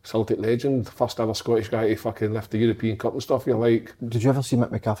McNeil, Celtic legend, first ever Scottish guy to fucking lift the European Cup and stuff. You're like... Did you ever see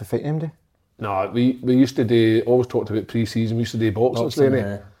Mick McCarthy fight him, day? No, we used to do, always talked about pre-season, we used to do boxing,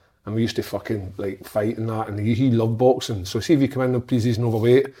 and we used to fucking like fight and that, and he loved boxing. So see if you come in pre-season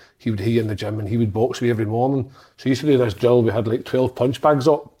overweight, he would in the gym and he would box me every morning. So he used to do this drill, we had like 12 punch bags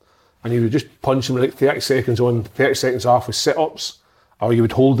up, and he would just punch him like 30 seconds on, 30 seconds off with sit-ups. Or you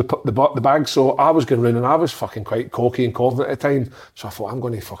would hold the bag. So I was going round and I was fucking quite cocky and confident at the time. So I thought, I'm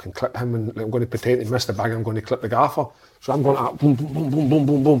going to fucking clip him and I'm going to pretend to miss the bag. I'm going to clip the Gaffer. So I'm going at boom, boom, boom, boom, boom,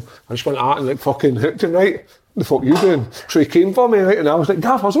 boom, boom. I'm just going at and like fucking hooked him, right? the fuck you doing? So he came for me, right? And I was like,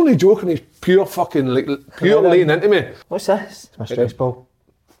 Gav, I was only joking. He's pure fucking, like, pure laying into me. What's this? It's my stress ball.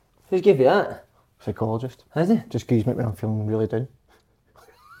 Who's gave you that? Psychologist. Has he? Just gives me when I'm feeling really down.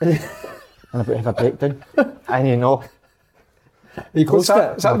 And I'm about to have a breakdown. And you know. Is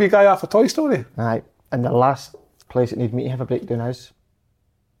that the wee guy off a Toy Story? Aye. And the last place that need me to have a breakdown is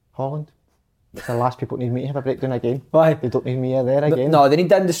Holland. It's the last people that need me to have a breakdown again. Why? They don't need me there again. No, they need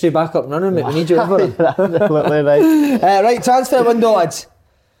the industry back up and running, mate. We need you over it. Absolutely right. Right, transfer window, lads.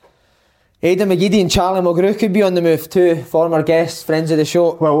 Aidan McGeady and Charlie Mulgrew could be on the move too. Former guests, friends of the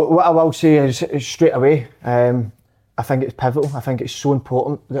show. Well, what I will say is straight away, I think it's pivotal. I think it's so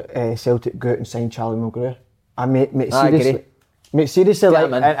important that Celtic go out and sign Charlie Mulgrew. Seriously. Mate, seriously,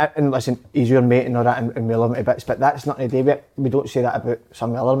 and listen, he's your mate and all that, and we love him to bits, but that's nothing to do with it. We don't say that about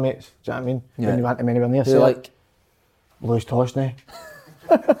some other mates, do you know what I mean? Yeah. When you want him anywhere near Who like? Lewis Tosney,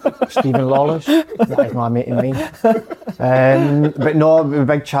 Stephen Lawless, that is not a mate of mine. But no, with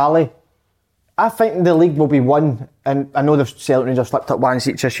Big Charlie, I think the league will be won, and I know the Celtic Rangers slipped up one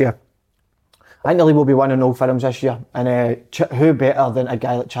seats this year. I think the league will be 1-0 for him this year, and who better than a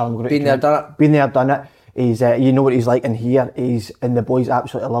guy like Charlie Mulgrew? Been there, done it. Been there, done it. He's, you know what he's like in here. And the boys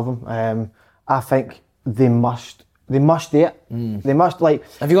absolutely love him. I think they must do it. They must, like.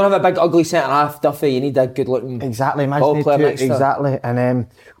 If you're gonna have a big ugly centre half, Duffy, you need a good looking. Exactly, ball player next to him. exactly. And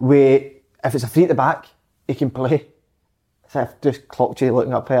if it's a free at the back, he can play. So I've just clocked you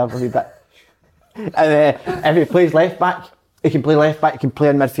looking up here a wee bit. And if he plays left back, he can play left back. He can play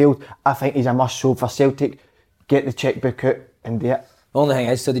in midfield. I think he's a must-show for Celtic. Get the chequebook out and do it. The only thing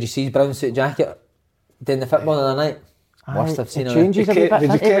is, so did you see his brown suit jacket doing the football the other night? Worst I've seen him. Changes a wee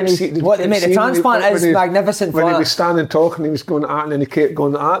bit. What, mate, the transplant is magnificent. When he was standing talking, he was going at and then he kept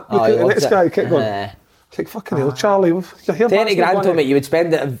going at. Look at the next guy, he kept going. It's like, fucking hell, Charlie. You're here 20 grand told me you would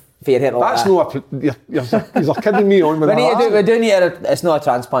spend it for your hair. That's no, you're kidding me on with that. We do need it's not a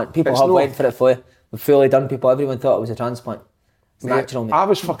transplant. People have went for it for you. We've fully done people. Everyone thought it was a transplant. It's natural, mate. I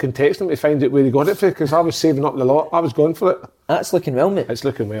was fucking texting him to find out where he got it from because I was saving up the lot. I was going for it. That's looking well, mate. It's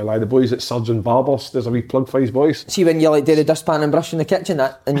looking well. The boys at Surgeon Barbers, there's a wee plug for his boys. See when you like do the dustpan and brush in the kitchen,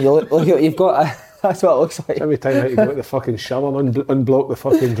 and you look at what you've got. That's what it looks like. Every time you go to the fucking shower and unblock the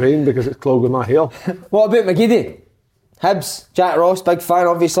fucking drain because it's clogged with my hair. What about McGeady? Hibs, Jack Ross, big fan,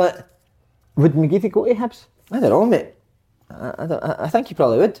 obviously. Would McGeady go to Hibs? I don't know, mate. I think he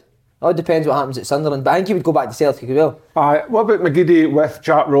probably would. It all depends what happens at Sunderland, but I think he would go back to Celtic as well. What about McGeady with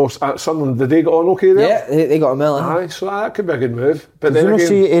Jack Ross at Sunderland? Did they get on okay there? Yeah, they got a million. Aye, so that could be a good move. But Did then you again,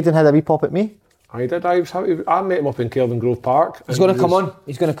 see Aidan had a wee pop at me? I did. I met him up in Kelvin Grove Park. He's going to come on.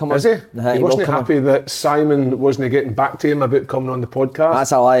 He's going to come on. Is he? He wasn't happy that Simon wasn't getting back to him about coming on the podcast.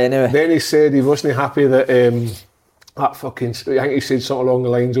 That's a lie anyway. Then he said he wasn't happy that that fucking, I think he said something along the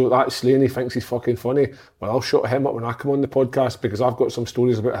lines of that Slaney thinks he's fucking funny. Well, I'll shut him up when I come on the podcast because I've got some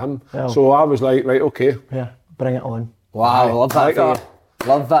stories about him. Oh. So I was like, right, okay. Yeah, bring it on. Wow, I love that for you.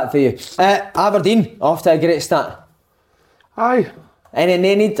 Love that for you. Aberdeen, off to a great start. Aye. And then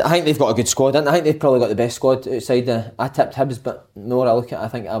they need, I think they've got a good squad. I think they've probably got the best squad outside I tipped Hibs, but the more I look at it, I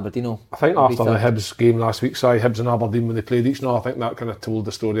think Aberdeen will. I think after the Hibs game last week, Hibs and Aberdeen when they played each other, I think that kind of told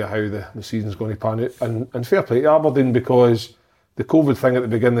the story of how the season's going to pan out. And fair play to Aberdeen because the COVID thing at the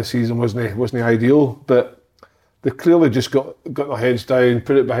beginning of the season wasn't ideal, but they clearly just got their heads down,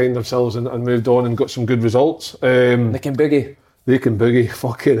 put it behind themselves and moved on and got some good results. They can boogie. They can boogie.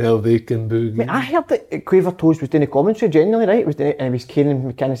 Fucking hell, they can boogie. Mate, I heard that Quaver Toes was doing a commentary genuinely, right? And he was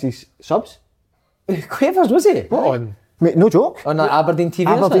Kieran McInnes's subs. Quavers, was he? What on? Mate, no joke. On that Aberdeen TV?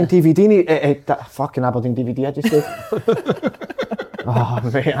 Aberdeen DVD. That fucking Aberdeen DVD, I just said.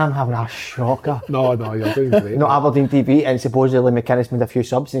 Oh, mate, I'm having a shocker. No, you're doing great. No, Aberdeen TV, and supposedly McInnes made a few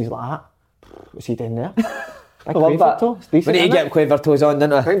subs, and he's like, what's he doing there? I love that. We need to get Quaver Toes on,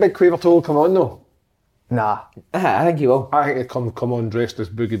 didn't we? I think Big Quaver Toe will come on though. Nah. I think he will. I think he'll come on dressed as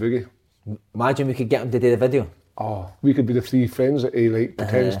Boogie. Imagine we could get him to do the video. Oh, we could be the three friends that he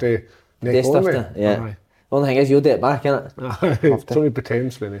pretends to neck on with. Yeah. Aye. The only thing is you'll do it back, innit? Somebody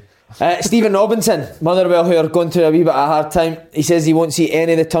pretends, Lenny. Stephen Robinson, Motherwell, who are going through a wee bit of a hard time. He says he won't see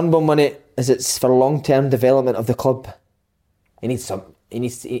any of the Turnbull money as it's for long-term development of the club. He needs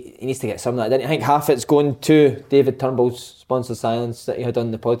to get some of that. I think half it's going to David Turnbull's sponsored silence that he had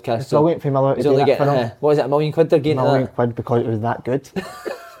on the podcast. It's brilliant for Miller to do that for him. What is it, £1 million they're getting? £1 million because it was that good.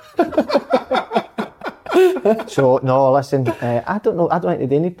 So no, listen, I don't know. I don't think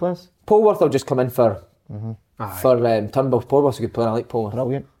they need players. Polworth will just come in for Turnbull. Polworth's a good player. I like Polworth.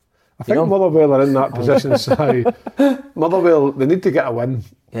 Brilliant. I think Motherwell are in that position. Motherwell, they need to get a win.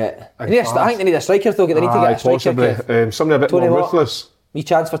 Yeah, I think they need a striker though. They need to get a striker. Possibly. Somebody a bit Tony more ruthless. Wee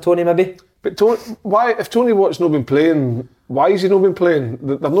chance for Tony maybe. But why, if Tony Watt's not been playing, why has he not been playing?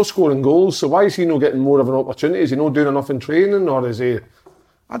 They're not scoring goals, so why is he not getting more of an opportunity? Is he not doing enough in training, or is he?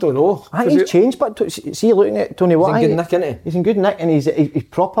 I don't know. I think he's changed, but see, looking at Tony Watt, he's in good nick, isn't he? He's in good nick, and he's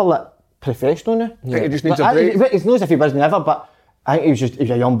proper like professional now. I think he just needs a break. It's not as if he wasn't ever, but I think he was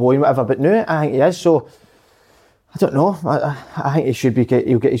a young boy and whatever. But now I think he is. So I don't know. I think he should be.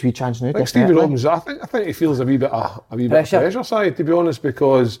 He'll get his wee chance now. Like Stevie Robins, I think he feels a wee bit of pressure side, to be honest,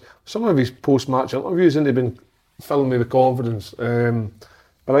 because some of his post-match interviews and they've been filling me with confidence.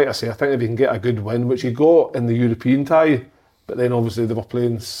 But like I say, I think if he can get a good win, which he got in the European tie, but then obviously they were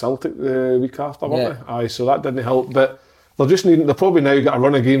playing Celtic the week after, weren't they? Aye, so that didn't help. But they're probably now got a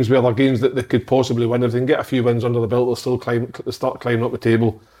run of games where they're games that they could possibly win. If they can get a few wins under the belt, they'll still start climbing up the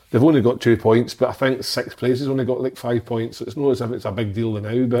table. They've only got 2 points, but I think sixth place has only got like 5 points. So it's not as if it's a big deal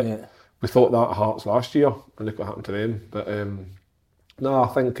now, but we thought that at Hearts last year, and look what happened to them. But no, I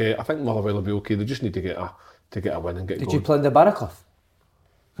think Motherwell will be okay. They just need to get a win and get going. Did you play the Barraclough?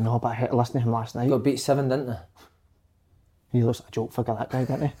 No, but I had to listen to him last night. Got beat 7, didn't they? He looks like a joke figure, that guy,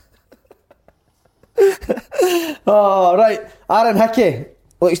 didn't he? Oh, right. Aaron Hickey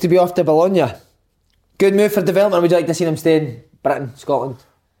looks to be off to Bologna. Good move for development. Would you like to see him stay in Britain, Scotland?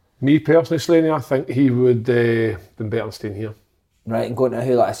 Me personally, Slaney, I think he would been better than staying here. Right, and going to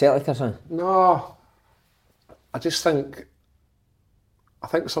who, like a Celtic or something? No, I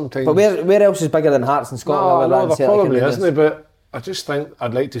think sometimes. But where else is bigger than Hearts in Scotland? No, there probably isn't, but I just think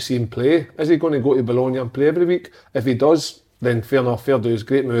I'd like to see him play. Is he going to go to Bologna and play every week? If he does, then fair enough, fair dues,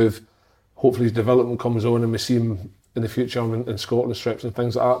 great move. Hopefully his development comes on and we see him in the future in Scotland strips and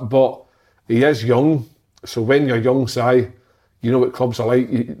things like that. But he is young, so when you're young, you know what clubs are like.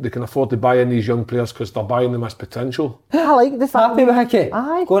 They can afford to buy in these young players because they're buying them as potential. I like the fact. Happy with Hickey?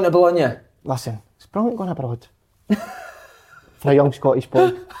 Aye. Going to Bologna? Listen, it's brilliant going abroad. For a young Scottish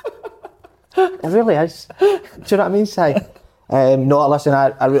boy. It really is. Do you know what I mean, Si? No, listen,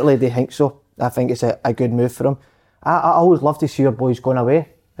 I really do think so. I think it's a good move for him. I always love to see your boys going away.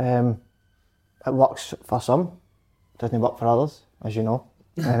 It works for some, doesn't work for others, as you know.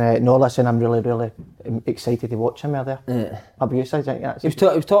 And no, listen, I'm really, really excited to watch him out there. Yeah. How about you, Si? He was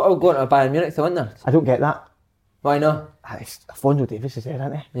talking about going to Bayern Munich to win there. I don't get that. Why not? Alphonso Davies is there,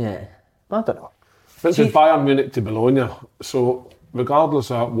 isn't he? Yeah. I don't know. It's Bayern Munich to Bologna, so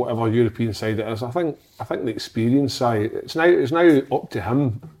regardless of whatever European side it is, I think the experience side, it's now up to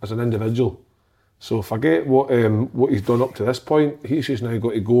him as an individual. So forget what he's done up to this point. He's just now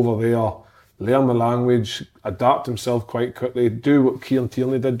got to go over there, learn the language, adapt himself quite quickly, do what Kieran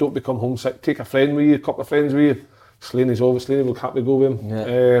Tierney did, don't become homesick, take a friend with you, a couple of friends with you. Slaney's obviously will happy to go with him.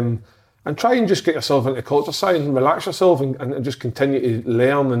 Yeah. And try and just get yourself into the culture side and relax yourself and just continue to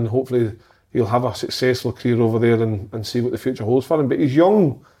learn, and hopefully he'll have a successful career over there and see what the future holds for him. But he's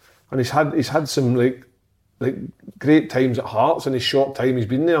young and he's had some like great times at Hearts in his short time he's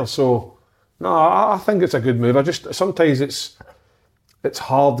been there. So no, I think it's a good move. Sometimes it's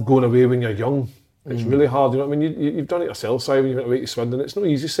hard going away when you're young. It's really hard, you know what I mean? You've done it yourself, Si, when you went away to Swindon. It's no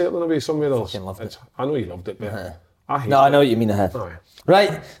easy settling away somewhere else. I know you loved it, but I know what you mean.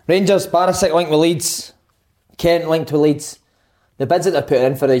 Right, Rangers, Barisic linked with Leeds, Kent linked with Leeds. The bids that they're putting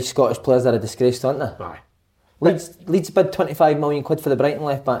in for the Scottish players are a disgrace, aren't they? Aye. Leeds bid 25 million quid for the Brighton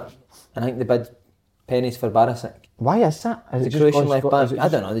left back, and I think they bid pennies for Barisic. Why is that? Is the Croatian left back? I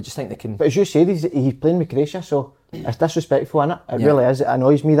don't know, they just think they can. But as you said, he's playing with Croatia, so it's disrespectful, isn't it? It really is. It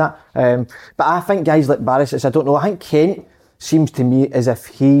annoys me that. But I think guys like Barisic, I don't know, I think Kent seems to me as if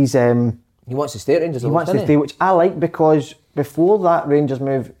he's. He wants to stay at Rangers. He wants to stay, which I like, because before that Rangers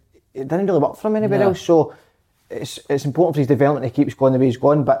move, it didn't really work for him anywhere else. So it's important for his development he keeps going the way he's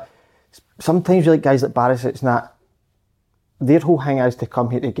gone. But sometimes you like guys like Barisic, it's not. Their whole thing is to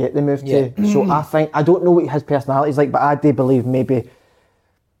come here to get the move to. So I don't know what his personality's like, but I do believe maybe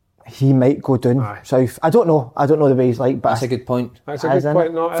he might go down south. I don't know the way he's like, but that's a good point. That's a good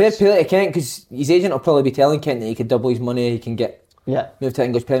point. No, fair play to Kent, because his agent will probably be telling Kent that he could double his money, he can get moved to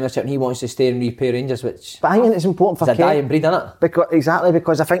English Premiership, and he wants to stay and repay Rangers, which. But I think it's important for Kent. It's a dying breed, isn't it?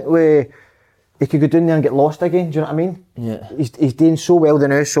 Because I think he could go down there and get lost again. Do you know what I mean? Yeah. He's doing so well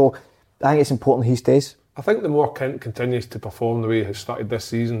now, so I think it's important he stays. I think the more Kent continues to perform the way he has started this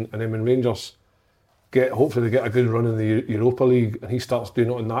season, and then when Rangers hopefully they get a good run in the Europa League and he starts doing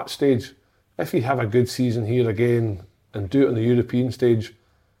it on that stage, if you have a good season here again and do it on the European stage,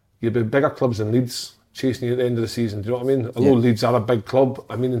 you'll be bigger clubs than Leeds chasing you at the end of the season. Do you know what I mean? Although Leeds are a big club,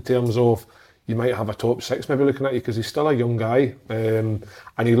 I mean in terms of you might have a top six maybe looking at you, because he's still a young guy, and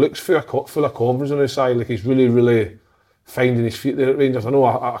he looks full of confidence on his side, like he's really, really finding his feet there at Rangers. I know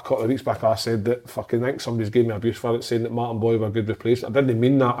a couple of weeks back I said that fucking, I think somebody's gave me abuse for it, saying that Martin Boyle were a good replacement. I didn't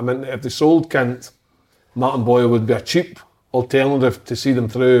mean that. I meant that if they sold Kent, Martin Boyle would be a cheap alternative to see them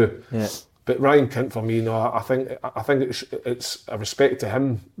through. Yeah. But Ryan Kent, for me, I think it's a respect to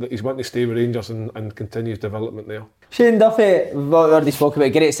him that he's wanting to stay with Rangers and continue his development there. Shane Duffy, we've already spoke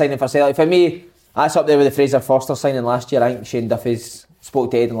about, great signing for Celtic. For me, that's up there with the Fraser Forster signing last year. I think Shane Duffy's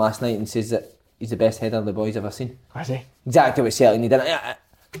spoke to Eden last night and says that he's the best header the boys ever seen. Has he? Exactly what Celtic needed.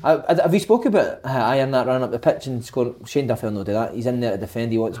 Have we spoke about iron that run up the pitch and score? Shane Duffy will not do that. He's in there to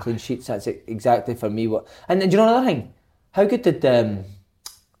defend, he wants clean sheets. That's exactly for me what. And do you know another thing? How good did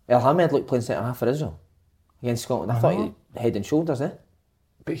El Hamed look playing centre half for Israel against Scotland? I thought he head and shoulders, eh?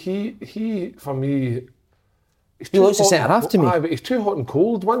 But he for me, he looks a centre half to me. But he's too hot and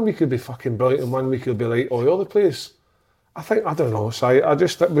cold. 1 week he'll be fucking brilliant, and 1 week he'll be like all the other players. I don't know. So I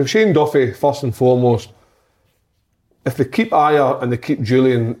just with Shane Duffy first and foremost. If they keep Ajer and they keep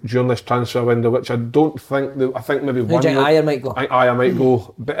Julian during this transfer window, which I don't think, I think maybe one. Ajer might go. I think Ajer might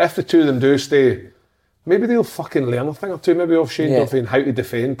go. But if the two of them do stay, maybe they'll fucking learn a thing or two, maybe off Shane Duffy and how to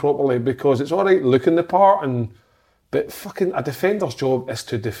defend properly, because it's all right looking the part, but fucking a defender's job is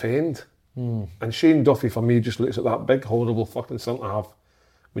to defend. And Shane Duffy for me just looks at that big horrible fucking centre half.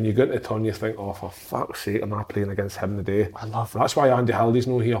 When you go into the turn, you think, oh, for fuck's sake, am I playing against him today? I love That's why Andy Haldie's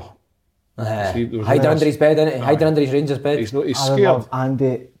not here. Hide under his bed, innit? Hide under his Rangers bed. He's scared. I would love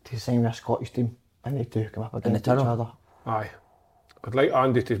Andy to sign with a Scottish team and they two come up against each other. Aye. I'd like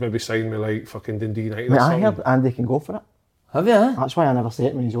Andy to maybe sign me like fucking Dundee United. Mate, I heard Andy can go for it. Have you? That's why I never say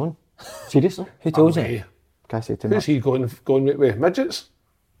it when he's on. Seriously. Who told you? Can't say too Who's much. he going with midgets?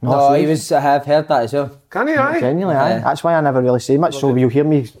 No, he was. I have heard that as well. Can he? Aye. Genuinely, aye. That's why I never really say much. So you'll hear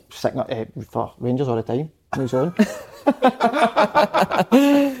me sticking up for Rangers all the time when he's on.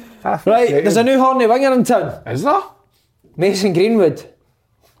 Right, there's a new horny winger in town. Is there? Mason Greenwood.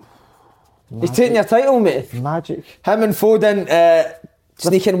 He's taking your title, mate. Magic. Him and Foden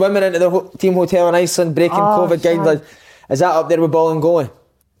sneaking women into the team hotel in Iceland, breaking COVID guidelines. Is that up there with ball and goalie?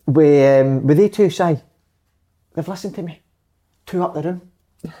 With they two, Si, they've listened to me. 2 up the room.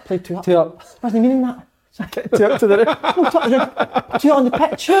 Played 2 up. 2 up. What's the meaning of that? 2 up to the room. No, 2 up the room. 2 on the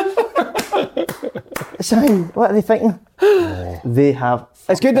pitch. Si, what are they thinking? They have.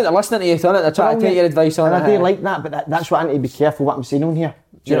 It's good that they're listening to you, isn't it? They're trying to take your advice on and it. I do like that, but that's what I need to be careful what I'm saying on here.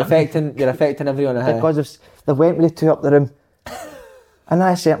 You're affecting everyone. Because they went with the 2 up the room. And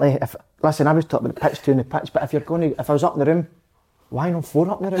I certainly, I was talking about the pitch, 2 in the pitch, but if I was up in the room, why not 4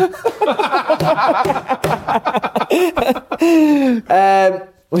 up in the room?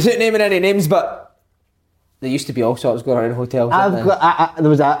 Without naming any names, but there used to be all sorts going on in hotels. I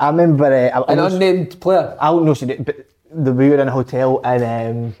remember an unnamed player. I don't know, but we were in a hotel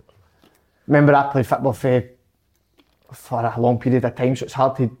and remember I played football for a long period of time, so it's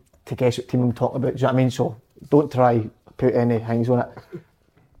hard to guess what team I'm talking about. Do you know what I mean? So don't try put any things on it.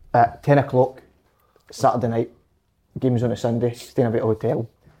 At 10 o'clock Saturday night, games on a Sunday, staying about a hotel.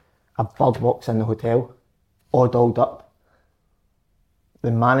 A bird walks in the hotel, all dolled up.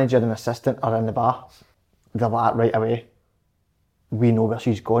 The manager and assistant are in the bar. They're like, right away, we know where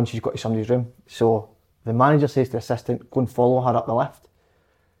she's gone, she's got to somebody's room. So the manager says to the assistant, go and follow her up the lift.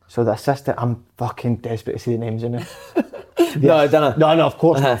 So the assistant, I'm fucking desperate to see the names in there. No, I don't know. No, of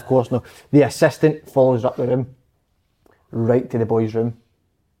course no. The assistant follows up the room, right to the boys' room.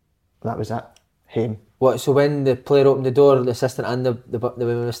 That was it. Him. What? So when the player opened the door, the assistant and the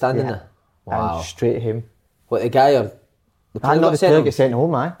women were standing there? Wow. And straight to him. What, the guy or the player? The player got sent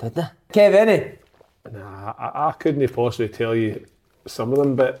home, aye. Did they? Kev, any? Nah, I couldn't possibly tell you some of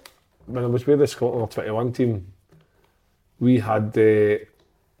them, but when I was with the Scotland 21 team, we had a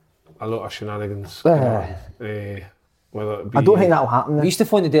lot of shenanigans. Whether it be, I don't think that'll happen. We used to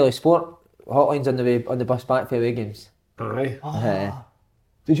phone the Daily Sport hotlines on the bus back for away games. Aye.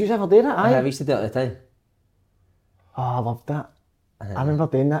 Did you ever do that? Aye. We used to do it at the time. Oh, I loved that. I remember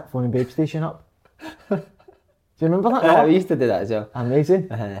doing that, phoning Babe Station up. Do you remember that? No? We used to do that as well. Amazing.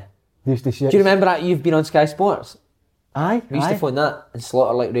 They used to do you remember that you've been on Sky Sports? Aye. We used to phone that and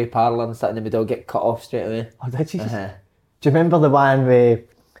slaughter like Ray Parlour and sit in the middle, get cut off straight away. Oh, did you? Do you remember the one where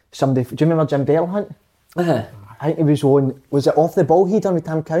somebody? Do you remember Jim Delahunt? I think he was on. Was it Off the Ball he done with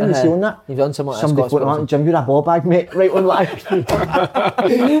Tam Cowan? Was he on that? He done something. Somebody put him on. Jim, you're a ball bag, mate. Right on live.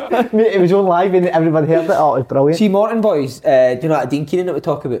 Mate, it was on live and everybody heard it. Oh, it was brilliant. See, Morton boys. Do you know that Dean Keenan that we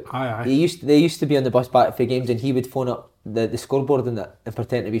talk about? Aye. They used to be on the bus back for games, and he would phone up the scoreboard and that and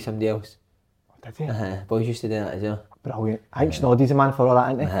pretend to be somebody else. Did he? Boys used to do that as well. Brilliant. I think Snoddy's a man for all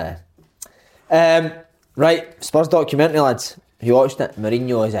that, isn't he? Right, Spurs documentary, lads. If you watched it,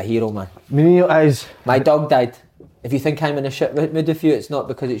 Mourinho is a hero, man. Mourinho is. My dog died. If you think I'm in a shit mood with you, it's not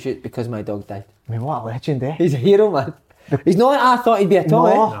because my dog died. I mean, what a legend, eh? He's a hero, man. He's not like I thought he'd be at all.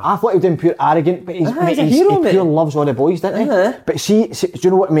 No, I thought he was doing pure arrogant, but he's a hero, he mate. pure loves all the boys, doesn't he? But see, do you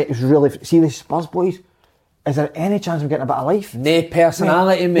know what, mate? It's really see the Spurs boys. Is there any chance of getting a bit of life? No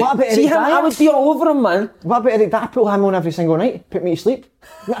personality, mate. What about See Eric him? Dyer? I would be all over him, man. What about Eric Dyer? Put him on every single night, put me to sleep.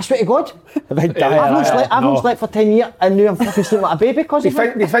 I swear to God. Big I've not slept for 10 years and now I'm fucking sleeping like a baby because Do you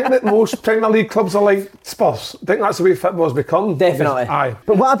think that most Premier League clubs are like Spurs? I think that's the way football's become. Definitely. Aye.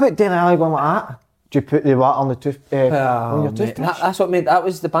 But what about Dele Alli going like that? Do you put the water on the on your Mate, toothbrush? that's what made. That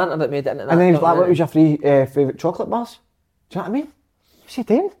was the banter that made it into that. And then he was like, what was your favourite chocolate bars? Do you know what I mean? What's he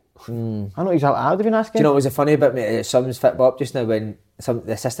doing? I know exactly what I'd have been asking. Do you know what was funny about me? Someone's football up just now when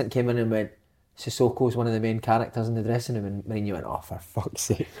the assistant came in and went, Sissoko's one of the main characters in the dressing room, and Mourinho went, oh, for fuck's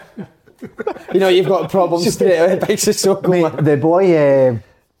sake. You know, you've got a problem straight away by Sissoko. Mate, the boy,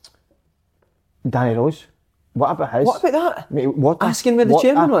 Danny Rose, what about his? What about that? Mate, what Asking where the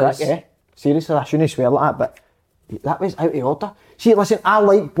chairman was? Yeah. Seriously, I shouldn't swear like that, but that was out of order. See, listen, I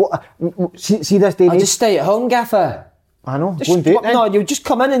like what. See this day and I'll age. just stay at home, gaffer. I know. Just Go and do it then. no, you just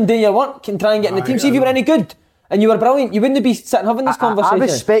come in and do your work and try and get in the team. See if you were any good and you were brilliant, you wouldn't be sitting having this conversation. I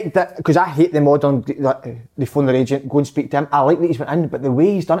respect that because I hate the modern. They phone their agent, go and speak to him. I like that he's went in, but the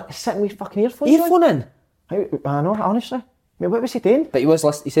way he's done it, he's sitting with fucking earphones. Earphone in. I know, honestly. I mean, what was he doing? But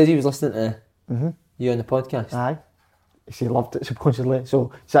he says he was listening to you on the podcast. Aye. He loved it subconsciously.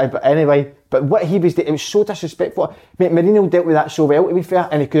 So sorry, but anyway, but what he was doing, it was so disrespectful. Mate, Mourinho dealt with that so well, to be fair,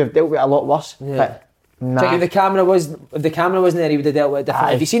 and he could have dealt with it a lot worse. Yeah. But nah. If the camera wasn't there, he would have dealt with it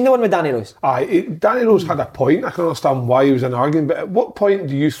differently. Have you seen the one with Danny Rose? Danny Rose had a point. I can understand why he was in arguing, but at what point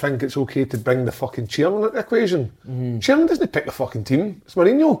do you think it's okay to bring the fucking chairman into the equation? Chairman doesn't pick the fucking team. It's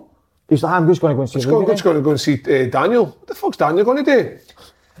Mourinho. He's like, I'm just going to go and see Just going to go and see Daniel. What the fuck's Daniel going to do?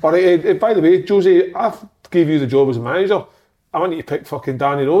 All right, by the way, Jose, I've gave you the job as a manager. I want you to pick fucking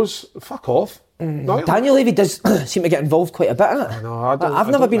Danny Rose. Fuck off. Daniel Levy does seem to get involved quite a bit in it. No, I've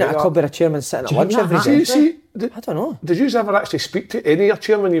never been at a club where a chairman's sitting at lunch every day. I don't know. Did you ever actually speak to any of your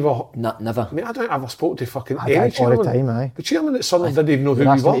chairman you've ever... No, never. I mean, I don't ever spoke to fucking I any did all chairman. the time, aye. The chairman at Sunderland didn't even know who They're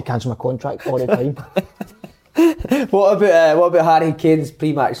we asking me were. to cancel my contract all the time. What about Harry Kane's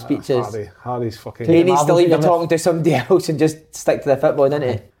pre-match speeches? Harry's fucking... He needs to leave you Marvel's talking to somebody else and just stick to the football, doesn't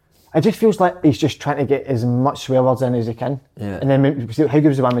he? It just feels like he's just trying to get as much swear words in as he can. Yeah. And then how good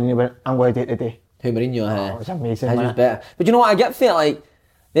was the one when he went, I'm going to do it today? Who Mourinho? It was amazing, His man. was better. But you know what? I get feel like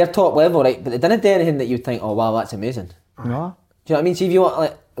they're top level, right? But they didn't do anything that you'd think, oh wow, that's amazing. No. Do you know what I mean? See if you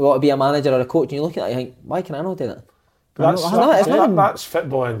want to be a manager or a coach, and you look at it, you think, why can I not do that? That's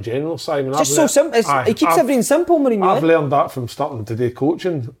football in general, Simon. It's just so simple. He keeps everything simple, Mourinho. I've learned that from starting today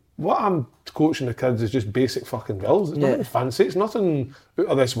coaching. What I'm coaching the kids is just basic fucking drills. It's nothing fancy. It's nothing out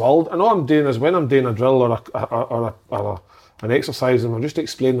of this world. And all I'm doing is when I'm doing a drill or an exercise, and I'm just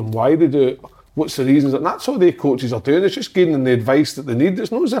explaining them why they do it, what's the reasons, and that's what the coaches are doing. It's just giving them the advice that they need.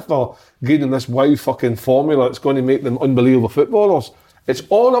 It's not as if they're giving them this wow fucking formula that's going to make them unbelievable footballers. It's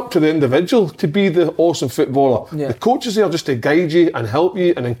all up to the individual to be the awesome footballer. Yeah. The coaches are just to guide you and help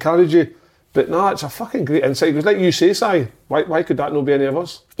you and encourage you. But no, it's a fucking great insight. It was like you say, Si, why could that not be any of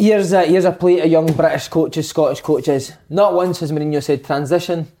us? Here's a plate of young British coaches, Scottish coaches. Not once has Mourinho said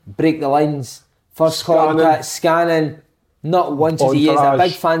transition, break the lines, first contact, scanning. Not once has he used a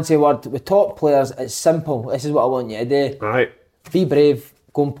big fancy word. With top players, it's simple. This is what I want you to do. Right. Be brave,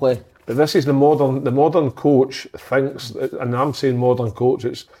 go and play. But this is the modern coach thinks, and I'm saying modern coach,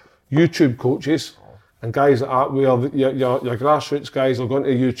 it's YouTube coaches and guys that are where your grassroots guys will go into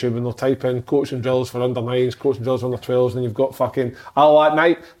YouTube and they'll type in coaching drills for under 9s, coaching drills for under 12s, and you've got fucking at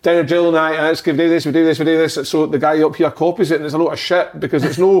night, dinner drill night, and let's do this, we do this. So the guy up here copies it and it's a lot of shit because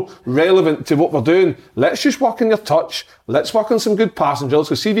it's no relevant to what we're doing. Let's just work on your touch. Let's work on some good passing drills,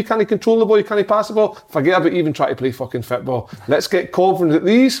 because see if you can't control the ball, you can't pass the ball, forget about even trying to play fucking football. Let's get confident at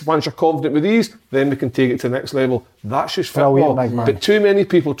these. Once you're confident with these, then we can take it to the next level. That's just football. But too many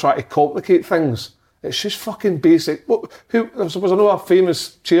people try to complicate things. It's just fucking basic. There was another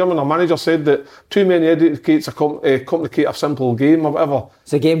famous chairman or manager said that too many idiots complicate a simple game or whatever.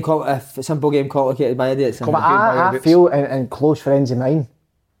 It's a simple game complicated by idiots. But I feel, and close friends of mine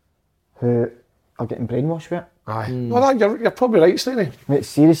who are getting brainwashed with it. Aye. Well, you're probably right, Slaney. Mate,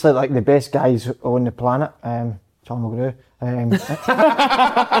 seriously, like the best guys on the planet, John McGrew. No,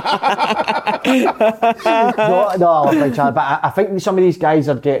 I love Big Charlie, but I think some of these guys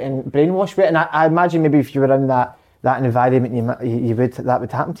are getting brainwashed with it, and I imagine maybe if you were in that environment, that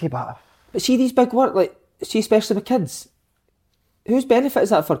would happen to you. But see these big work, especially with kids, whose benefit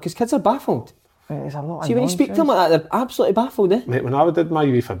is that for? Because kids are baffled. It's a lot. See, when you speak to them like that, they're absolutely baffled, eh? Mate, when I did my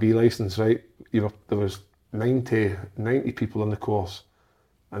UEFA B licence, right, there was 90 people in the course,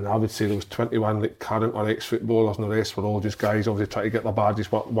 and I would say there was 21 like current or ex-footballers, and the rest were all just guys obviously trying to get their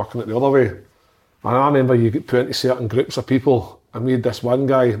badges working it the other way. And I remember you get put into certain groups of people, and we had this one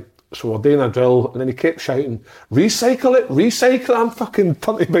guy, so we're doing a drill, and then he kept shouting, recycle it, I'm fucking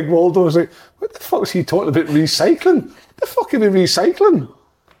turning to Big Waldo. I was like, what the fuck is he talking about recycling? What the fuck are we recycling?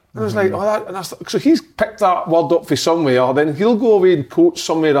 And I was like, so he's picked that word up for somewhere, then he'll go away and coach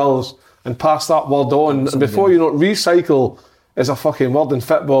somewhere else and pass that word on, and before you know it, recycle is a fucking word in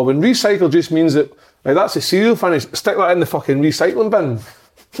football, when recycle just means that, like, that's a cereal finish, stick that in the fucking recycling bin.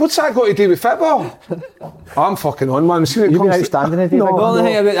 What's that got to do with football? I'm fucking on, man. See You've been outstanding, Eddie. The only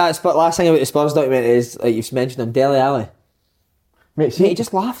thing about that, last thing about the Spurs document is, like you've mentioned him, Dele Alli. Mate, see, he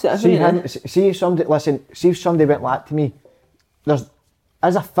just laughed at him. See if somebody went like to me,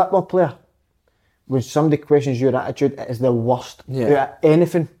 as a football player, when somebody questions your attitude, it is the worst. Yeah.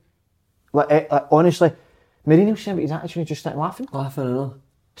 Anything. Like honestly, Mourinho saying about his attitude, he's just sitting laughing. I know.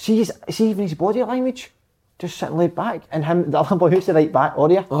 See even his body language, just sitting laid back, and him, the other boy who's the right back,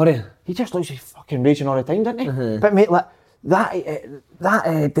 Aurier. He just looks like he's fucking raging all the time, doesn't he? Mm-hmm. But mate, like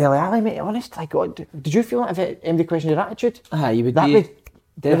that Dele Alli, mate, honest, like, God, did you feel like if anybody questioned your attitude? You would that be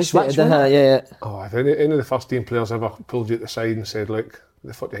devastated. Yeah. Oh, if any of the first team players ever pulled you to the side and said, look, what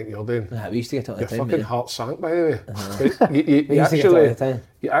the fuck do you think you're doing? We used to get it all the Your time. fucking heart sank, by the way.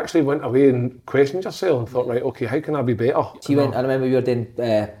 You actually went away and questioned yourself and thought, right, okay, how can I be better? I remember we were doing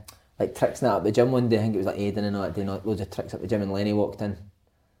like tricks now at the gym one day. I think it was like Aidan and all that, doing loads of tricks at the gym, and Lenny walked in.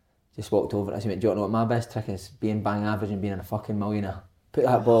 Just walked over and I said, do you know what my best trick is? Being bang average and being a fucking millionaire. Put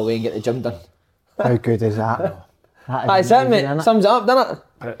that ball away and get the gym done. How good is that? That's it, mate. Sums it up, doesn't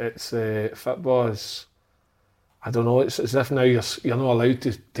it? It's football is, I don't know, it's as if now you're not allowed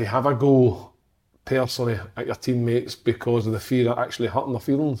to have a go personally at your teammates because of the fear of actually hurting their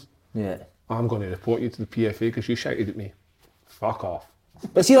feelings. Yeah. I'm going to report you to the PFA because you shouted at me. Fuck off.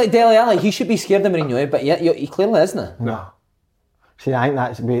 But see, like Dele Alli, he should be scared of Mourinho, but he clearly isn't. No. See, I think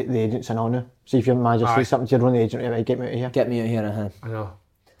that's the agent's and all now. See if your manager says something to your own agent, right, get me out of here. Get me out of here, I know.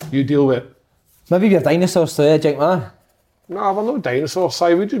 You deal with it. Maybe you're dinosaurs too, Jake, man. No, we're not dinosaurs,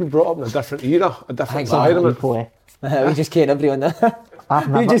 Si. We just been brought up in a different era, a different environment. We just caned everyone there.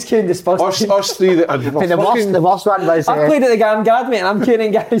 We just caned the Spurs. Us three that had the worst one was... I played at the Gangad, mate, and I'm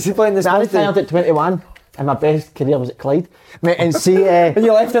caning guys who playing the Spurs. I retired at 21, and my best career was at Clyde. Mate, and see... and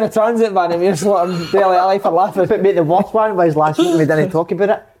you left in a transit van, and we just let him Dele Alli for laughing. But mate, the worst one was last week, we didn't talk about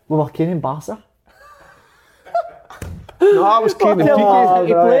it. We were caning Barca. No, I was caning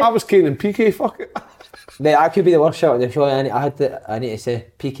PK. I was caning PK, fuck it. Mate, that could be the worst shot of the show. I need to say,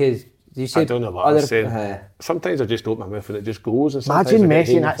 PK's... I don't know what I was saying. Sometimes I just open my mouth and it just goes. And imagine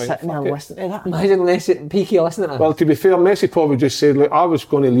Messi and that sitting there listening to that. Imagine Messi, PK listening to that. Well, to be fair, Messi probably just said, look, I was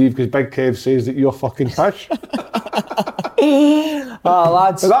going to leave because Big Kev says that you're fucking pish.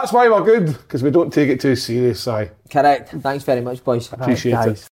 Lads. But that's why we're good, because we don't take it too serious, Si. Correct. Thanks very much, boys. Appreciate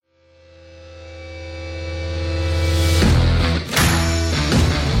it.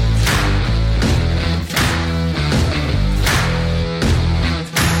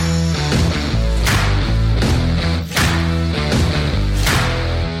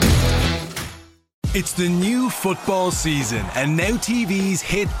 It's the new football season, and now TV's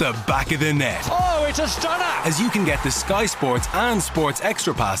hit the back of the net. Oh, it's a stunner! As you can get the Sky Sports and Sports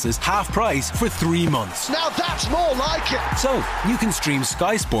Extra passes half price for 3 months. Now that's more like it! So, you can stream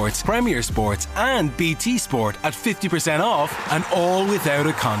Sky Sports, Premier Sports and BT Sport at 50% off, and all without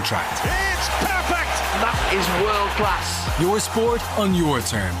a contract. It's perfect! That is world class. Your sport on your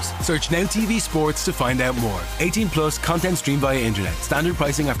terms. Search Now TV Sports to find out more. 18 plus, content streamed via internet. Standard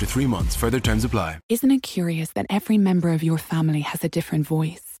pricing after 3 months. Further terms apply. Isn't it curious that every member of your family has a different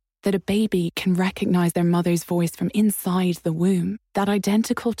voice? That a baby can recognise their mother's voice from inside the womb? That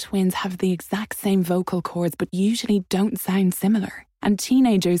identical twins have the exact same vocal cords but usually don't sound similar? And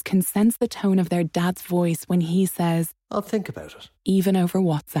teenagers can sense the tone of their dad's voice when he says, "I'll think about it." Even over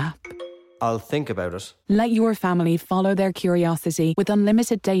WhatsApp. "I'll think about it." Let your family follow their curiosity with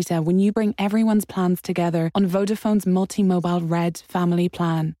unlimited data when you bring everyone's plans together on Vodafone's multi-mobile Red family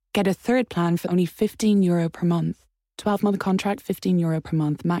plan. Get a third plan for only €15 per month. 12-month contract, €15 per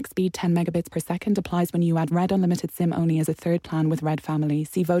month. Max speed 10 megabits per second applies when you add Red Unlimited SIM only as a third plan with Red Family.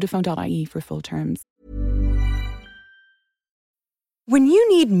 See Vodafone.ie for full terms. When you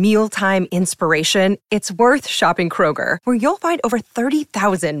need mealtime inspiration, it's worth shopping Kroger, where you'll find over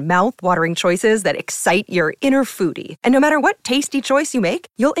 30,000 mouth-watering choices that excite your inner foodie. And no matter what tasty choice you make,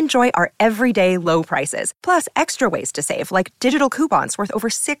 you'll enjoy our everyday low prices, plus extra ways to save, like digital coupons worth over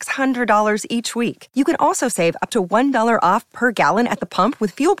 $600 each week. You can also save up to $1 off per gallon at the pump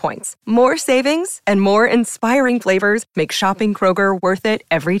with fuel points. More savings and more inspiring flavors make shopping Kroger worth it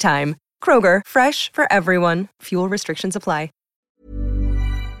every time. Kroger, fresh for everyone. Fuel restrictions apply.